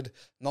carded,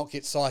 not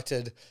get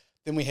cited.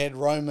 Then we had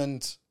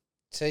Roman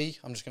T,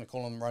 I'm just going to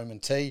call him Roman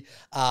T,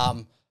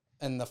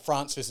 in the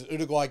France versus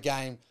Uruguay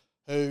game,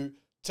 who,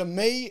 to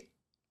me,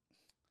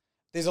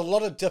 there's a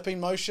lot of dipping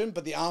motion,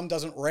 but the arm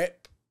doesn't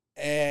wrap,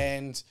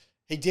 and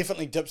he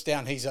definitely dips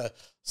down. He's a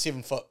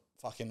 7-foot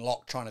fucking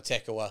lock trying to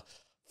tackle a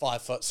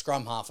 5-foot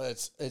scrum half.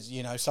 It's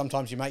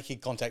sometimes you make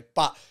head contact,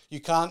 but you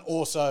can't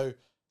also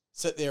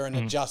sit there and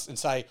adjust and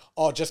say,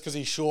 oh, just because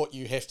he's short,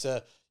 you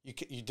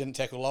didn't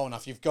tackle low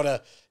enough. You've got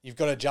to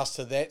adjust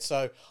to that.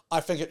 So I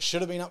think it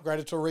should have been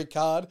upgraded to a red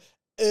card.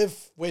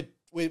 If we're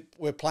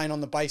playing on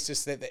the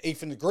basis that the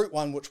Ethan de Groot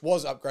one, which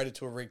was upgraded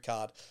to a red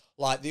card,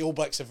 like the All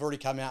Blacks have already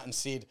come out and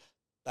said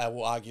they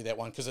will argue that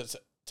one, because it's,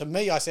 to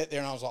me, I sat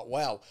there and I was like,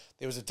 wow,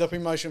 there was a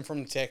dipping motion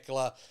from the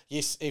tackler.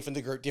 Yes, Ethan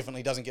de Groot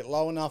definitely doesn't get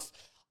low enough.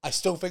 I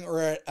still think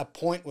we're at a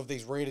point with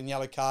these red and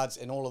yellow cards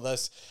and all of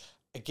this.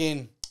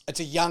 Again,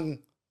 it's a young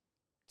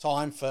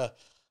time for,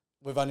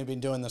 we've only been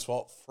doing this,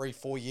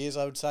 3-4 years,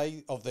 I would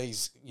say, of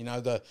these,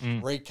 the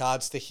red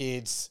cards to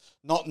heads,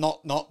 not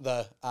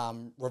the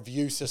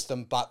review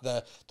system, but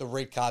the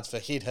red cards for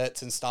head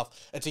hits and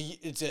stuff.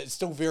 It's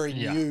still very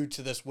new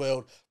to this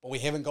world, but we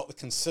haven't got the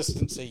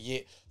consistency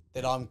yet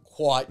that I'm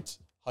quite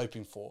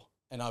hoping for.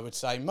 And I would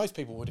say most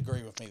people would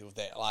agree with me with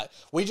that. Like,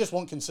 we just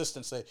want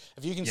consistency.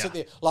 If you can sit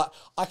there, like,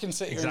 I can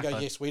sit here and go,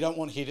 yes, we don't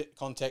want head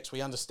contacts.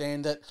 We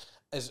understand it.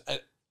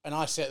 And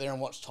I sat there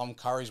and watched Tom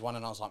Curry's one,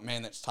 and I was like,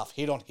 man, that's tough.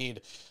 Head on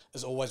head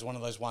is always one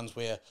of those ones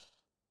where,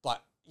 like,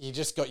 you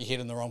just got your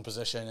head in the wrong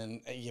position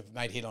and you've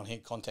made head on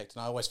head contact.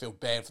 And I always feel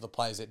bad for the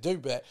players that do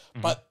that.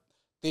 But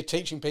they're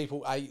teaching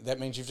people, that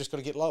means you've just got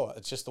to get lower.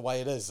 It's just the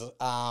way it is. So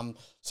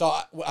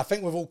I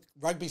think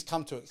rugby's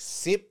come to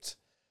accept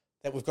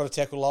that we've got to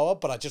tackle lower,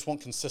 but I just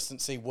want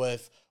consistency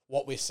with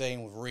what we're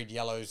seeing with red,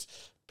 yellows,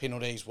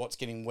 penalties, what's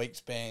getting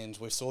weeks bans.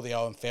 We saw the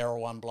Owen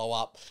Farrell one blow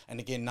up, and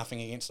again, nothing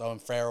against Owen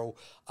Farrell,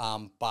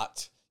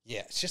 but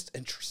yeah, it's just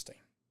interesting.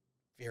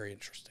 Very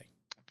interesting.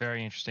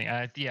 Very interesting.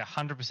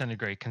 100%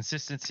 agree.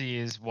 Consistency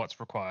is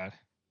what's required.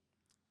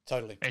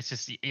 Totally. It's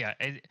just,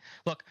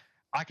 look,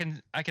 I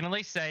can at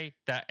least say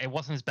that it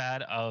wasn't as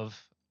bad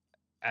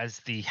as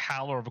the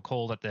howler of a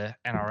call that the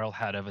NRL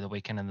had over the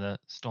weekend in the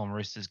Storm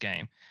Roosters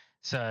game.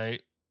 So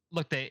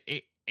look,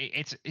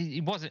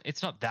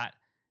 it's not that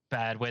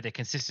bad where the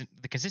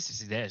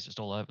consistency there is just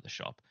all over the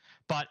shop.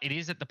 But it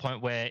is at the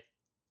point where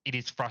it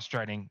is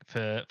frustrating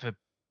for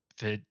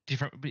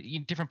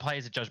different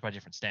players are judged by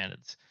different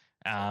standards.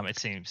 It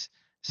seems.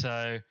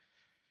 So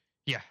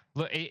yeah,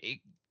 look,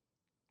 if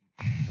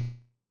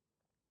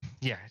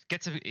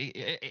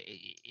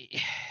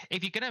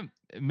you're gonna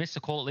miss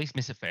a call, at least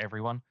miss it for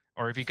everyone.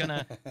 Or if you're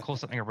gonna call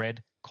something a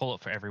red, call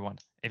it for everyone.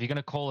 If you're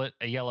gonna call it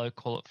a yellow,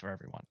 call it for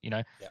everyone.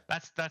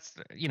 That's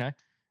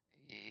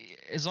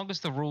as long as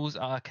the rules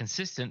are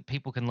consistent,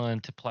 people can learn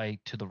to play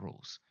to the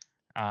rules.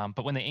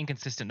 But when they're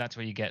inconsistent, that's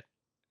where you get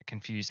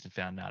confused and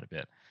found out a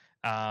bit.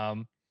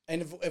 And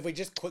if we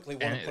just quickly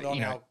want to put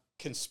on our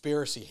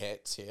conspiracy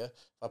hats here,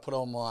 if I put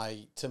on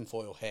my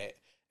tinfoil hat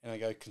and I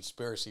go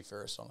conspiracy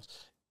theorist on us,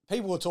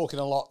 people were talking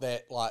a lot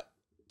that, like,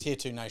 tier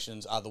 2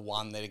 nations are the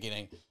one that are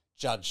getting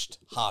judged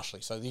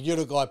harshly. So the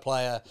Uruguay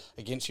player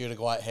against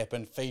Uruguay, it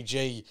happened.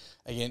 Fiji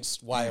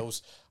against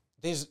Wales.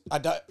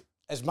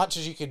 As much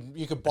as you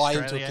could buy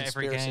Australia, into a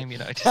conspiracy, every game, you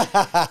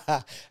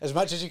know. as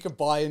much as you could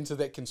buy into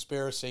that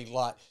conspiracy,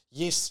 like,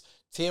 yes,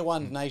 tier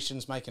 1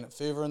 nations making it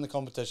further in the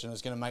competition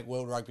is going to make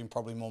World Rugby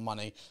probably more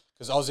money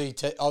because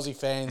Aussie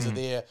fans are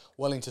there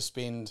willing to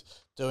spend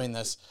doing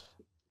this.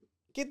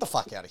 Get the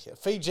fuck out of here.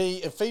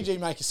 If Fiji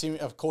make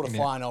a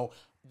quarter-final,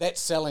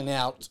 that's selling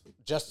out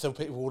just to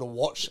people to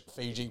watch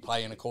Fiji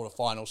play in a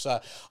quarter-final.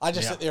 So I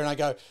just sit there and I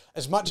go,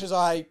 as much as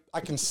I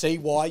can see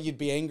why you'd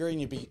be angry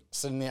and you'd be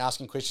sitting there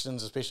asking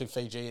questions, especially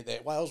Fiji at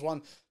that Wales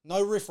one,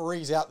 no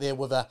referees out there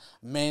with a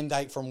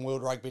mandate from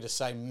World Rugby to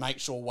say, make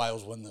sure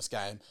Wales win this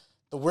game.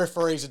 The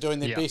referees are doing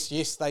their best.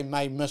 Yes, they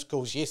may miss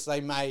calls. Yes, they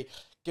may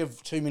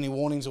give too many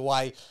warnings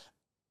away.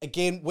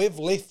 Again, we've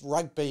left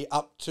rugby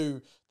up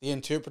to the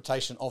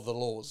interpretation of the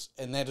laws,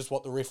 and that is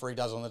what the referee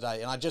does on the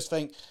day. And I just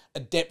think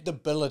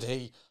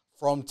adaptability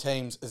from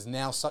teams is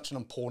now such an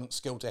important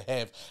skill to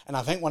have. And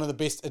I think one of the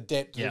best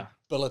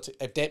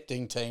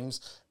adapting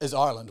teams is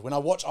Ireland. When I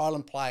watch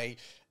Ireland play,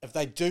 if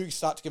they do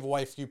start to give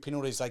away a few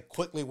penalties, they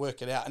quickly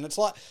work it out. And it's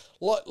like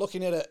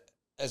looking at it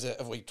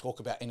if we talk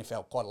about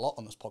NFL quite a lot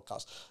on this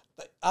podcast,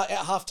 at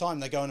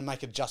halftime they go in and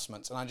make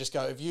adjustments. And I just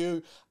go, if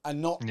you are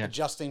not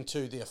adjusting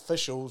to the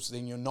officials,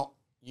 then you're not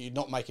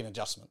making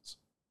adjustments.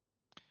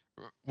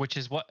 Which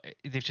is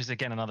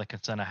again another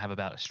concern I have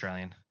about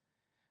Australian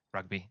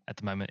rugby at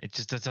the moment. It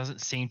just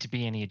doesn't seem to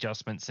be any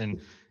adjustments, and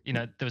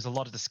there was a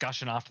lot of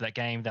discussion after that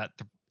game that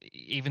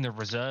even the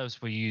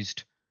reserves were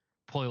used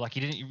poorly. Like,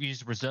 you didn't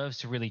use the reserves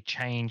to really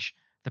change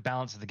the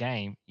balance of the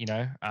game.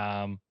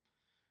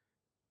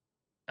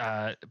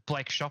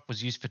 Blake Shop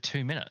was used for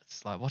 2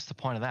 minutes. Like, what's the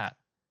point of that?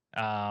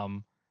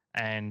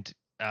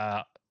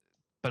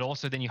 But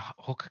also then you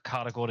hook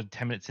Carter Gordon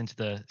 10 minutes into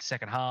the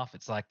second half.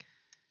 It's like,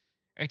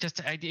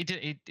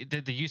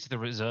 the use of the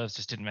reserves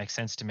just didn't make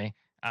sense to me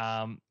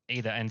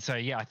either. And so,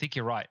 I think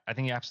you're right. I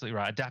think you're absolutely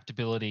right.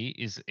 Adaptability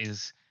is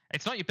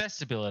it's not your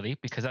best ability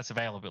because that's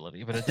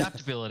availability, but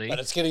adaptability but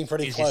it's getting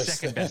pretty is close. Your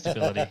second best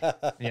ability.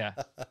 Yeah.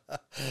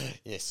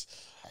 Yes.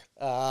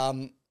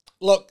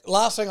 Look,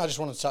 last thing I just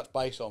want to touch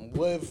base on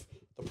with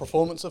the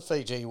performance of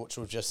Fiji, which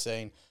we've just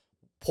seen,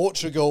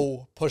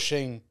 Portugal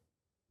pushing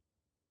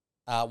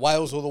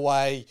Wales all the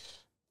way,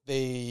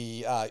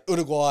 the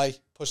Uruguay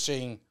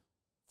pushing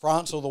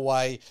France all the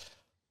way.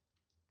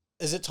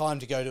 Is it time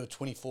to go to a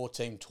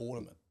 24-team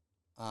tournament?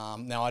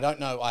 Now, I don't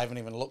know. I haven't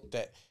even looked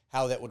at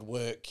how that would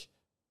work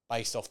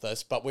based off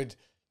this, but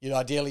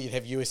ideally you'd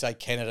have USA,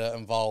 Canada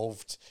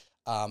involved.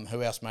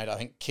 Who else made it? I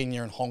think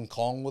Kenya and Hong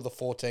Kong were the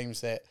 4 teams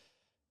that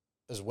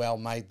as well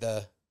made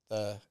the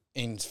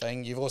ends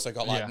thing. You've also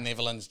got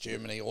Netherlands,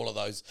 Germany, all of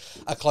those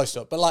are close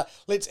to it. But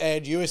let's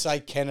add USA,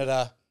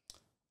 Canada,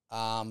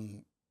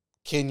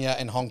 Kenya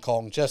and Hong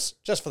Kong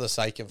just for the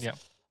sake of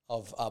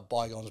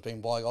bygones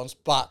being bygones.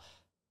 But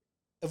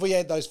if we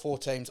add those 4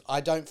 teams,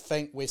 I don't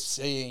think we're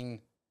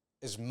seeing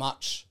as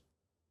much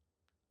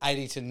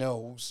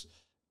 80-0.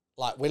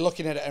 Like, we're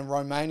looking at it, and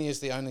Romania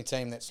is the only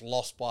team that's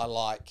lost by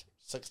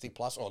 60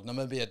 plus, or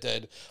Namibia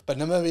did, but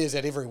Namibia's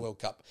at every World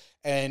Cup.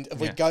 And if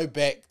we go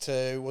back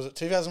to, was it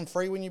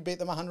 2003 when you beat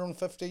them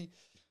 150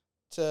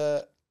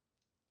 to,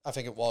 I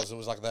think it was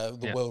like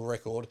the world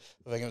record.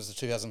 I think it was the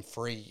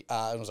 2003, it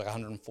was like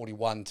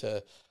 141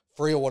 to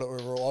 3 or whatever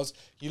it was.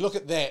 You look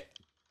at that,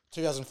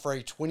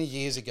 2003, 20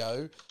 years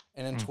ago,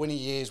 and in 20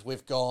 years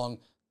we've gone,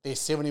 they're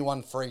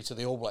 71-3 to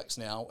the All Blacks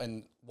now,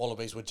 and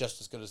Wallabies were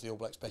just as good as the All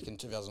Blacks back in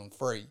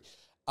 2003.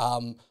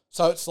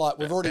 So it's like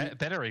we've already...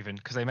 Better even,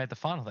 because they made the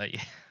final that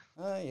year.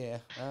 Oh, yeah.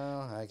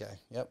 Oh, okay.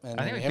 Yep. And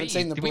I think we haven't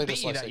seen the we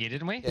beat you that year,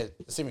 didn't we? Yeah,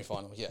 the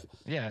semi-final,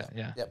 Yeah.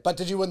 But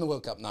did you win the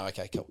World Cup? No,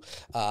 okay, cool.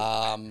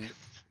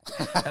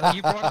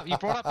 You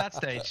brought up that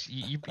stage.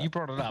 You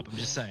brought it up. I'm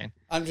just saying.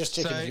 I'm just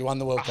checking if you won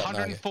the World Cup.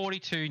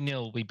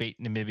 142-0 we beat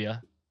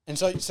Namibia. And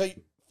so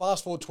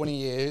fast forward 20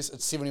 years,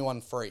 it's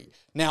 71-3.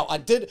 Now,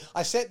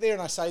 I sat there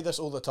and I say this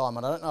all the time,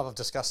 and I don't know if I've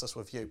discussed this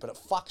with you, but it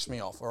fucks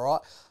me off, all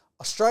right?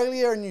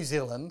 Australia and New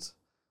Zealand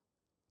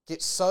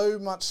get so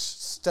much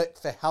stick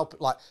for help.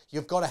 Like,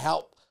 you've got to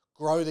help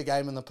grow the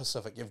game in the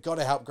Pacific. You've got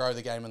to help grow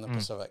the game in the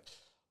Pacific.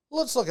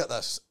 Let's look at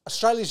this.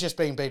 Australia's just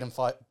being beaten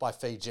by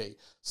Fiji.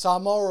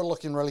 Samoa are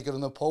looking really good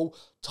in the pool.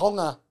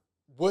 Tonga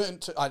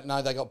weren't. I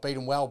know they got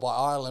beaten well by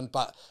Ireland,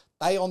 but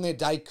they on their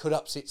day could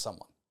upset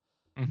someone.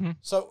 Mm-hmm.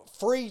 So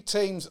 3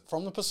 teams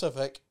from the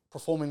Pacific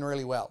performing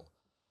really well.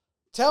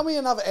 Tell me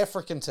another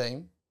African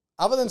team,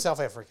 other than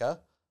South Africa,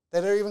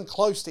 that are even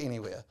close to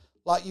anywhere.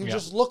 Like, you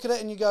just look at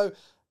it and you go,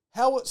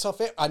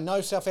 I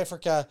know South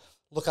Africa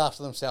look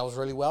after themselves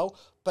really well,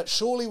 but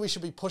surely we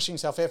should be pushing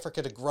South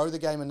Africa to grow the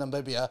game in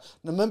Namibia.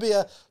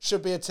 Namibia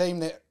should be a team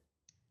that,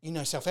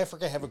 South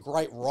Africa have a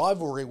great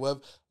rivalry with,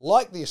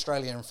 like the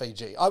Australia and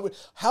Fiji.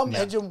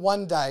 Imagine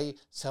one day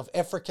South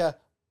Africa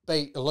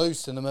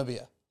lose to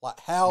Namibia. Like,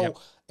 how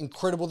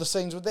incredible the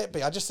scenes would that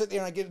be? I just sit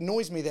there and it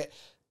annoys me that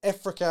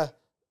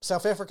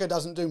South Africa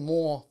doesn't do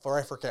more for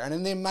Africa. And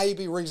then there may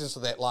be reasons for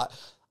that. Like,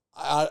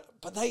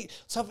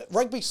 But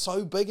rugby's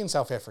so big in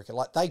South Africa.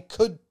 Like they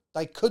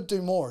could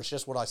do more. It's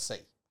just what I see.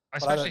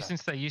 Especially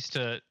since they used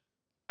to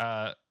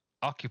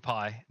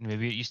occupy,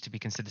 maybe it used to be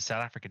considered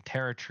South African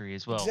territory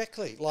as well.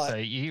 Exactly. So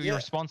you're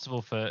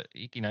responsible for,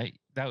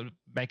 that would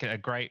make it a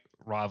great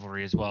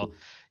rivalry as well.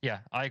 Yeah,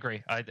 I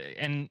agree.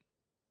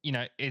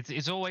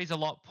 It's always a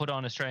lot put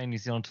on Australia and New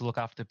Zealand to look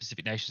after the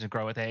Pacific nations and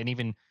grow it there, and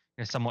even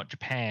somewhat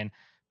Japan.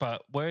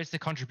 But where is the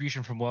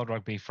contribution from World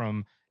Rugby,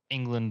 from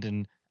England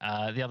and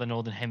the other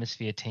Northern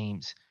Hemisphere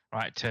teams,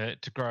 right, to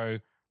grow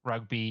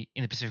rugby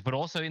in the Pacific, but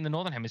also in the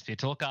Northern Hemisphere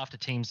to look after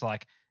teams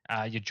like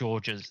your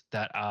Georgias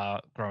that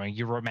are growing,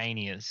 your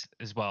Romanias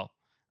as well.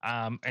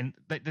 And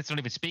that's not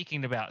even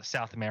speaking about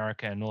South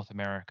America and North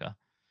America,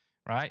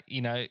 right?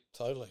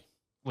 Totally.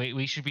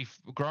 We should be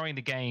growing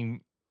the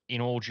game in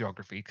all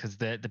geography, because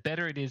the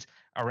better it is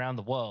around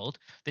the world,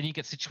 then you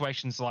get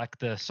situations like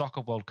the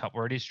Soccer World Cup,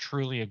 where it is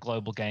truly a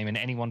global game and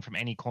anyone from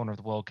any corner of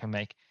the world can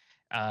make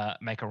a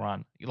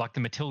run, like the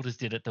Matildas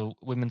did at the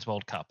Women's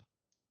World Cup.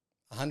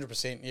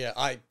 100%. Yeah,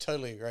 I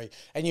totally agree.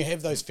 And you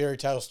have those fairy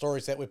tale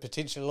stories that we're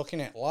potentially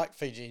looking at, like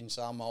Fiji and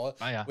Samoa,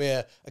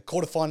 where a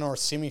quarterfinal or a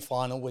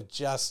semi-final would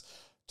just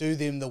do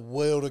them the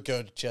world of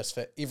good just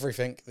for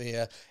everything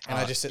there. And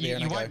I just sit there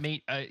and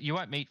you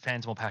won't meet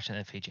fans more passionate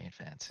than Fijian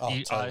fans. Oh,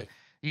 totally.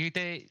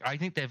 I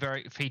think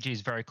Fiji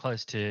is very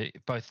close to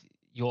both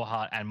your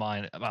heart and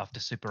mine after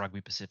Super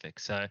Rugby Pacific.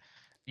 So,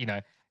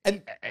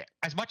 and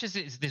as much as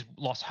this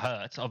loss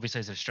hurts, obviously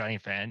as an Australian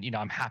fan,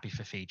 I'm happy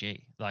for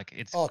Fiji. Like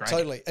it's great.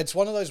 Totally. It's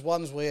one of those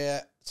ones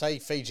where, say,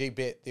 Fiji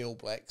beat the All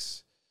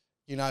Blacks,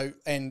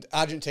 and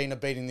Argentina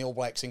beating the All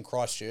Blacks in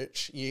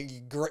Christchurch,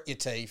 you grit your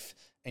teeth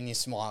and you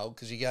smile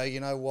because you go, you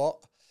know what?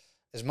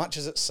 As much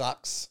as it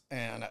sucks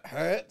and it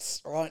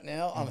hurts right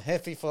now, I'm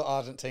happy for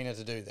Argentina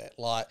to do that.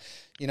 Like,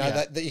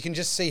 that you can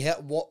just see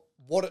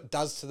what it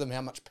does to them,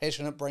 how much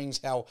passion it brings,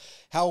 how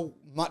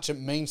much it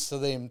means to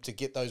them to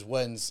get those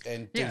wins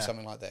and do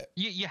something like that.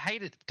 You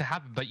hate it to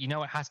happen, but it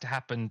has to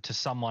happen to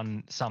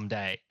someone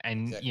someday.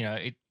 And,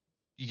 exactly.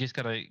 You just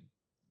got to,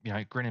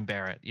 grin and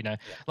bear it,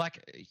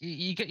 Like,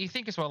 you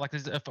think as well, like,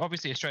 there's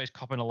obviously Australia's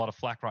copping a lot of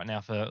flack right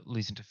now for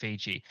losing to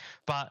Fiji.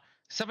 But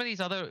some of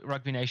these other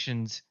rugby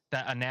nations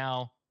that are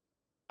now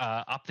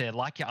up there,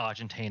 like your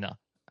Argentina,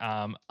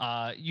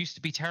 used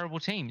to be terrible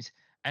teams.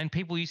 And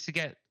people used to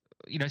get,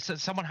 so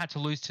someone had to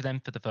lose to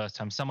them for the first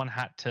time. Someone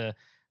had to,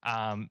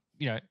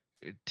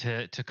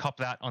 to cop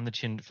that on the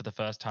chin for the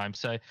first time.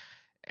 So,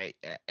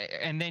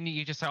 and then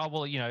you just say, oh,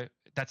 well,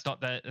 that's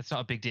not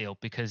a big deal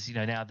because,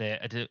 now they're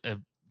a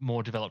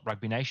more developed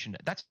rugby nation.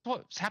 That's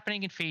what's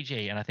happening in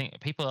Fiji. And I think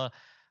people are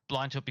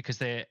blind to it because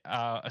they're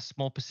a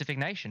small Pacific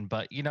nation.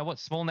 But you know what?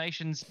 Small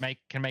nations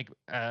can make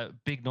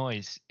big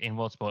noise in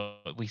world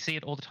sport. We see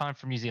it all the time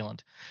from New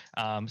Zealand.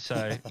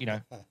 So,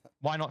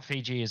 why not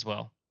Fiji as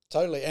well?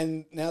 Totally.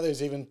 And now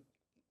there's even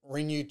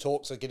renewed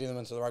talks of getting them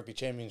into the Rugby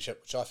Championship,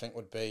 which I think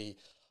would be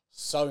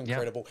so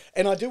incredible. Yep.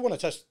 And I do want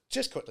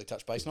to quickly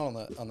touch base, not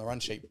on the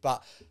run sheet,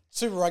 but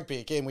Super Rugby,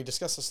 again, we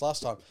discussed this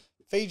last time.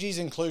 Fiji's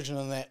inclusion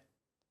in that,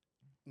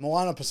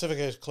 Moana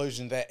Pacifica's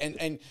inclusion in that,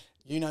 and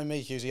you know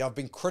me, Hughesy, I've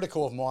been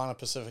critical of Moana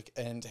Pacific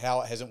and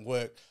how it hasn't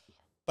worked,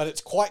 but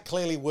it's quite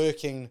clearly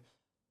working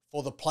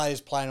for the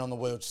players playing on the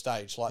world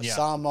stage. Like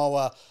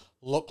Samoa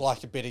look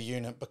like a better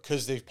unit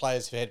because these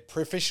players have had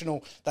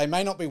professional. They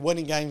may not be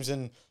winning games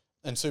in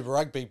Super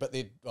Rugby, but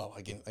they're,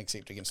 again,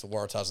 except against the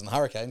Waratahs and the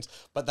Hurricanes,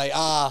 but they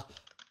are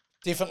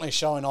definitely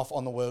showing off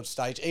on the world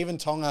stage. Even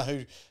Tonga,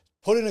 who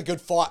put in a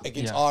good fight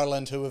against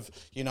Ireland, who have,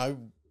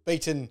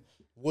 beaten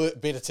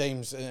better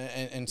teams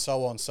and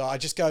so on. So I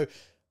just go,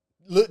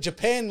 look,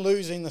 Japan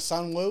losing the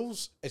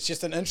Sunwolves, it's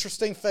just an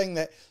interesting thing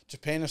that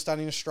Japan is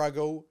starting to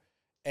struggle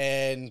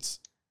and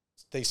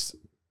these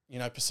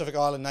Pacific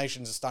Island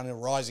nations are starting to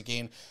rise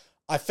again.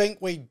 I think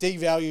we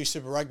devalue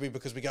Super Rugby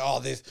because we go,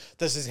 this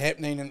is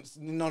happening and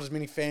not as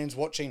many fans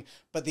watching.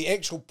 But the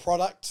actual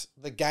product,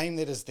 the game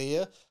that is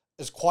there,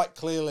 is quite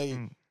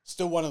clearly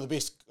still one of the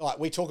best. Like,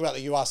 we talk about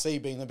the URC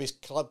being the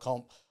best club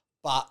comp,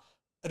 but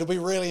it'll be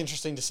really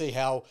interesting to see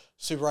how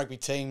Super Rugby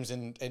teams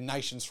and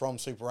nations from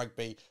Super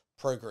Rugby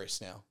progress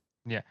now.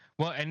 Yeah,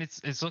 well, and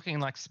it's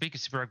looking like, speaking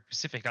of Super Rugby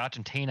Pacific,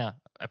 Argentina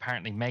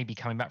apparently may be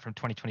coming back from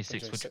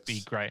 2026, which would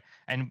be great.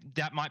 And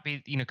that might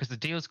be, because the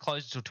deal's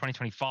closed until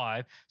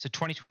 2025, so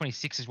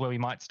 2026 is where we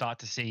might start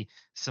to see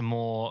some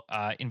more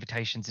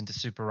invitations into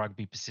Super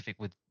Rugby Pacific.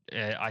 With,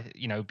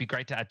 it'd be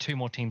great to add two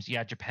more teams. You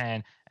add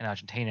Japan and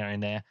Argentina in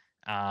there,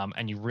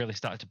 and you really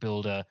start to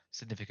build a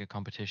significant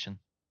competition.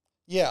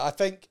 Yeah, I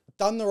think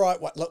done the right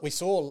way. Look, we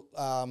saw,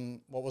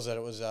 what was it?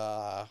 It was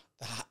the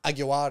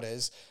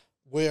Aguadas.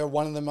 We're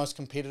one of the most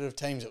competitive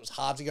teams. It was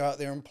hard to go out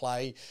there and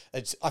play.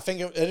 I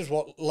think it is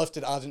what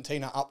lifted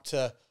Argentina up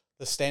to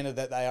the standard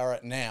that they are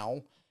at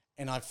now.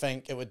 And I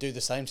think it would do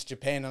the same to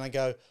Japan. And I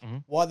go,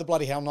 why the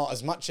bloody hell not?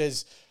 As much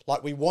as,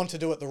 like, we want to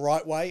do it the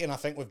right way, and I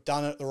think we've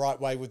done it the right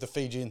way with the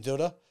Fijian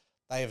Dura.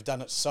 They have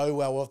done it so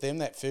well with them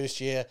that first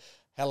year.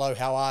 hello,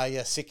 how are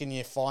you, second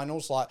year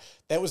finals. Like,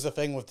 that was the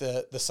thing with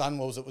the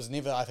Sunwolves. It was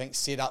never, I think,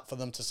 set up for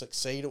them to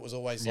succeed. It was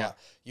always like,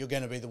 you're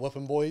going to be the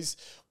whipping boys.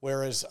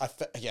 Whereas,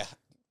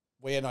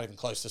 we're not even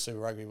close to Super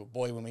Rugby, but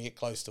boy, when we get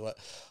close to it,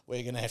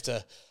 we're going to have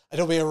to,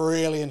 it'll be a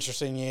really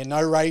interesting year.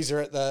 No Razor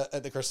at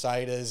the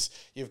Crusaders.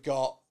 You've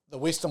got the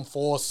Western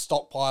Force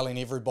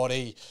stockpiling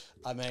everybody.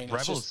 I mean,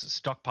 Rebels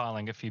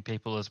stockpiling a few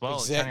people as well.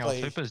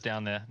 Exactly. Tupa's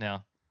down there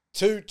now.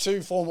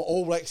 Two former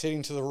All Blacks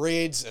heading to the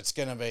Reds. It's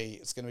gonna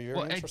be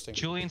very interesting.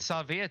 Julian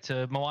Savia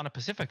to Moana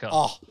Pacifica.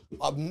 Oh,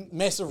 a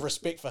massive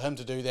respect for him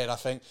to do that. I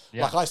think.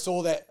 Yeah. Like I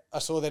saw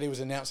that he was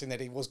announcing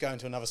that he was going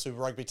to another Super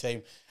Rugby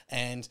team,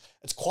 and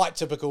it's quite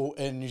typical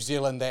in New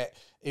Zealand that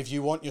if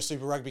you want your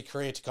Super Rugby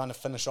career to kind of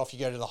finish off, you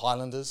go to the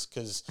Highlanders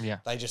because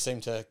they just seem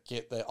to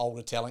get the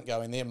older talent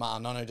going there.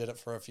 Ma'anono did it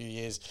for a few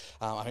years.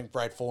 I think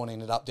Brad Fawn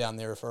ended up down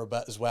there for a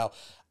bit as well.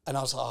 And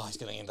I was like, he's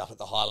going to end up at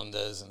the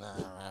Highlanders and.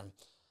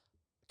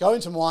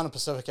 Going to Moana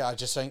Pacifica, I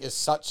just think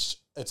it's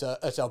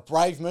a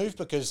brave move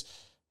because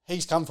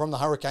he's come from the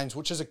Hurricanes,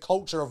 which is a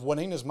culture of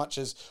winning. As much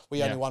as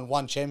we only won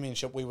one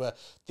championship, we were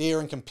there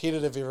and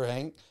competitive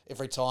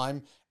every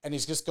time. And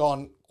he's just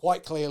gone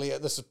quite clearly.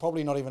 This is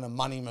probably not even a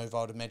money move,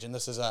 I would imagine.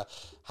 This is I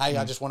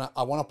want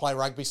to play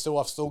rugby still.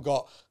 I've still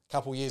got a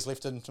couple of years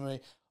left into me.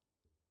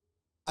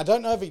 I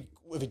don't know if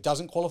he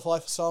doesn't qualify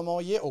for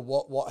Samoa yet or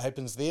what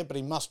happens there, but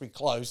he must be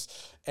close,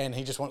 and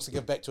he just wants to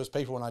give back to his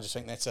people, and I just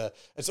think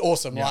it's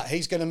awesome. Yeah. Like,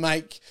 he's going to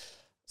make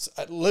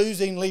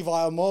losing Levi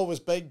Amoa was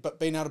big, but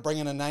being able to bring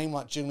in a name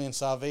like Julian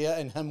Savia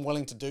and him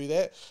willing to do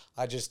that,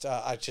 I just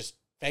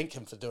thank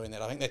him for doing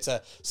that. I think that's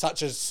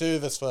such a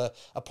service for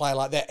a player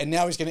like that, and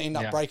now he's going to end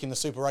up breaking the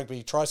Super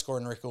Rugby try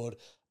scoring record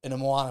in a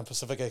Moana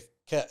Pacifica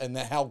kit, and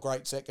how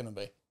great's that going to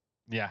be?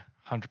 Yeah,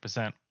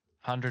 100%.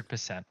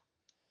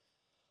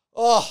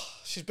 Oh,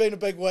 she's been a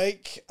big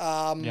week.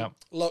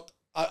 Look,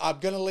 I'm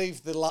going to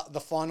leave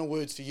the final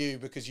words for you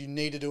because you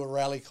need to do a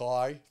rally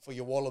cry for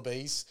your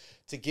Wallabies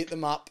to get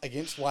them up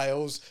against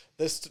Wales.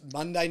 This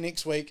Monday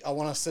next week, I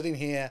want to sit in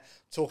here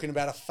talking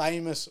about a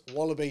famous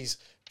Wallabies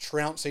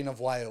trouncing of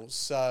Wales.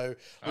 So,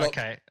 look,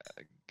 okay.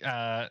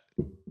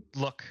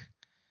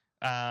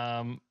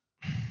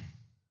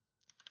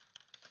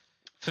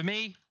 For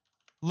me,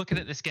 looking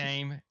at this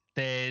game,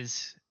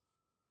 there's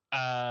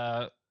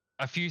a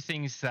few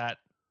things that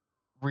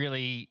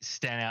really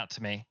stand out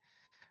to me,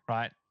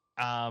 right?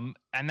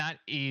 And that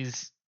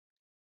is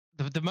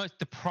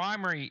the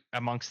primary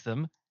amongst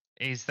them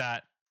is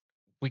that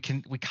we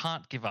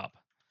can't give up.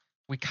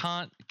 We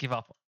can't give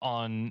up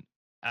on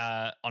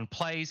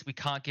plays. We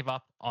can't give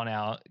up on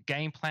our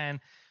game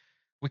plan.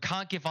 We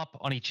can't give up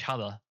on each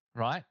other,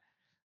 right?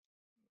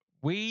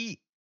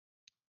 We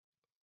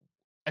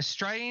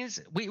Australians,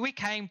 we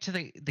came to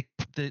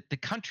the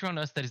country on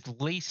earth that is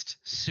least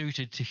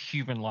suited to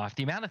human life.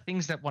 The amount of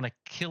things that want to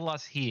kill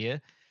us here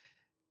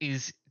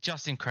is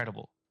just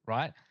incredible,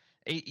 right?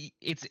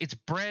 It's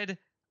bred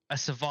a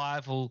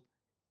survival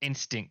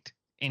instinct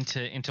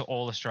into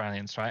all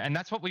Australians, right? And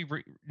that's what we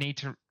need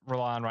to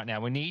rely on right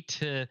now. We need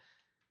to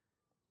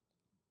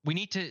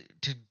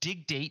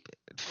dig deep,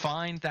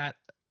 find that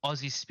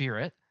Aussie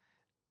spirit,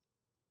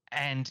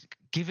 and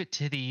give it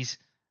to these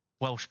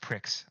Welsh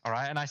pricks, all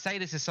right? And I say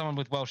this as someone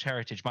with Welsh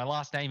heritage. My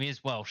last name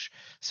is Welsh,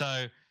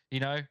 so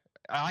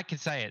I can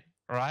say it,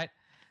 all right?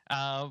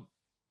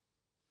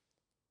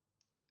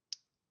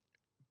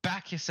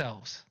 Back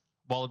yourselves,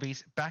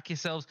 Wallabies. Back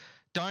yourselves.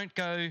 Don't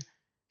go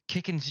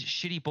kicking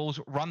shitty balls.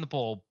 Run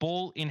the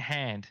ball in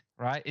hand,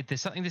 right? If there's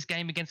something this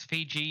game against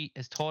Fiji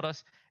has taught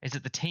us, is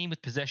that the team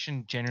with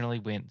possession generally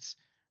wins,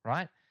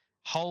 right?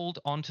 Hold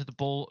onto the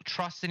ball.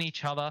 Trust in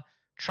each other.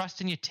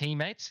 Trust in your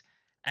teammates,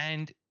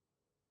 and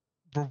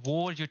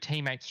reward your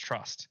teammates'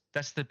 trust.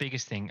 That's the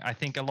biggest thing. I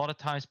think a lot of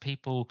times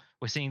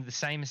we're seeing the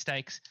same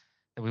mistakes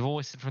that we've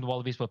always seen from the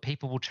Wallabies, where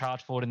people will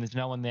charge forward and there's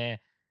no one there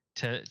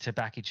to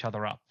back each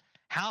other up.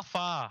 How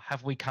far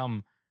have we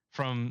come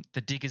from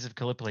the Diggers of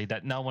Gallipoli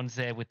that no one's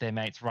there with their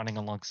mates running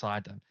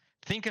alongside them?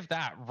 Think of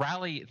that.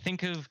 Rally.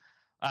 Think of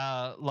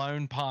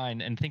Lone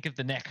Pine, and think of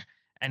the Neck,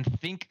 and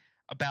think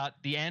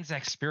about the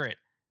Anzac spirit,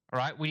 all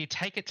right? When you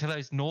take it to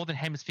those Northern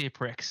Hemisphere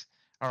pricks,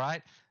 all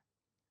right?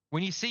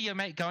 When you see your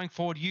mate going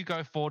forward, you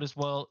go forward as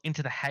well,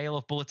 into the hail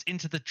of bullets,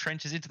 into the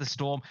trenches, into the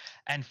storm,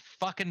 and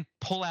fucking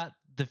pull out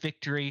the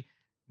victory.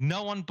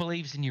 No one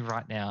believes in you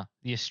right now.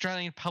 The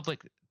Australian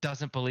public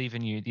doesn't believe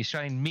in you. The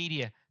Australian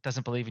media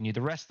doesn't believe in you.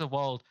 The rest of the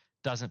world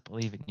doesn't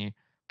believe in you.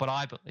 But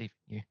I believe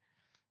in you.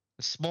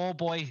 The small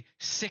boy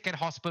sick at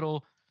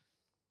hospital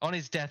on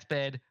his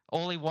deathbed.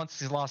 All he wants,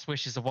 his last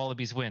wish, is the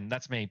Wallabies win.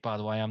 That's me, by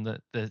the way. I'm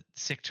the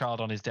sick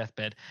child on his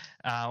deathbed.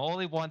 All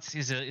he wants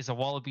is a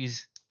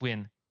Wallabies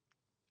win.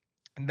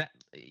 And that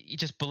you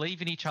just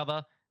believe in each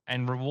other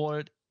and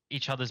reward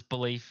each other's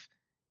belief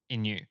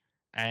in you.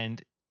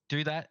 And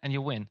do that and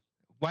you'll win.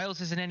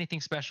 Wales isn't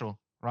anything special,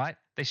 right?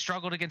 They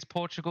struggled against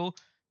Portugal.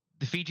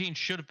 The Fijians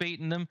should have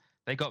beaten them.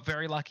 They got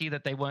very lucky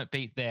that they weren't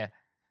beat there.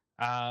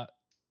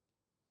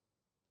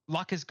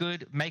 Luck is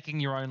good. Making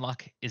your own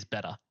luck is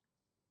better.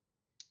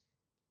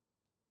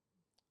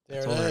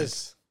 There it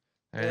is.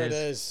 There it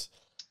is.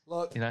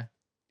 Look, You know,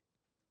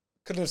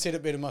 couldn't have said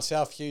it better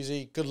myself,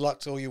 Husey. Good luck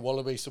to all you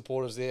Wallaby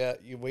supporters there.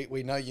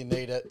 We know you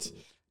need it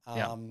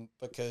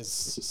because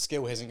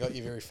skill hasn't got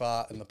you very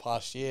far in the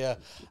past year.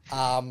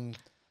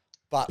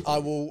 But I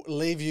will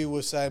leave you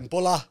with saying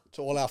bulla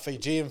to all our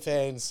Fijian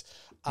fans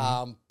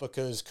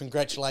because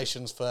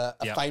congratulations for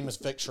a famous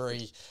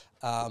victory.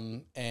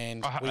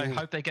 And I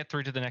hope they get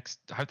through to the next.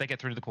 I hope they get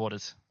through to the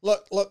quarters.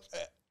 Look.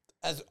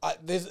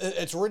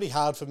 It's really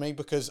hard for me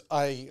because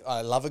I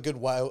love a good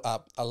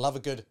I love a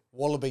good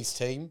Wallabies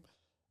team,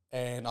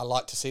 and I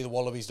like to see the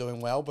Wallabies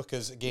doing well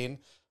because again,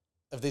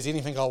 if there's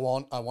anything I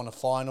want a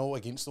final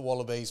against the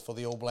Wallabies for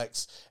the All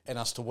Blacks and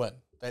us to win.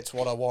 That's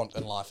what I want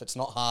in life. It's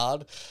not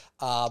hard.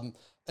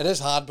 It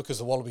is hard because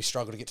the Wallabies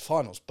struggle to get to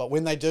finals, but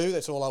when they do,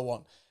 that's all I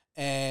want.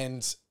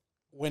 And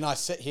when I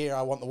sit here,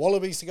 I want the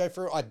Wallabies to go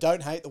through. I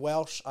don't hate the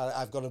Welsh.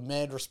 I've got a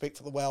mad respect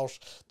for the Welsh.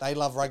 They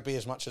love rugby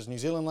as much as New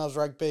Zealand loves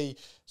rugby,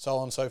 so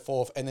on and so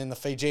forth. And then the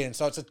Fijians.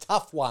 So it's a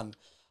tough one.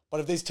 But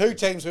if there's two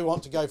teams we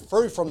want to go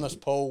through from this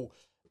pool,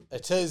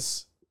 it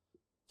is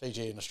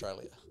Fiji and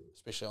Australia,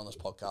 especially on this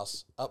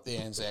podcast. Up the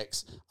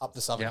Anzacs, up the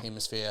Southern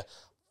Hemisphere.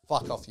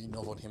 Fuck off, you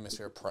Northern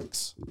Hemisphere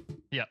pricks.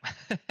 Yeah.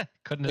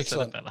 Couldn't have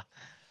said it better.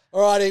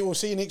 Alrighty, we'll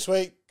see you next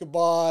week.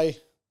 Goodbye.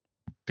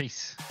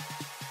 Peace.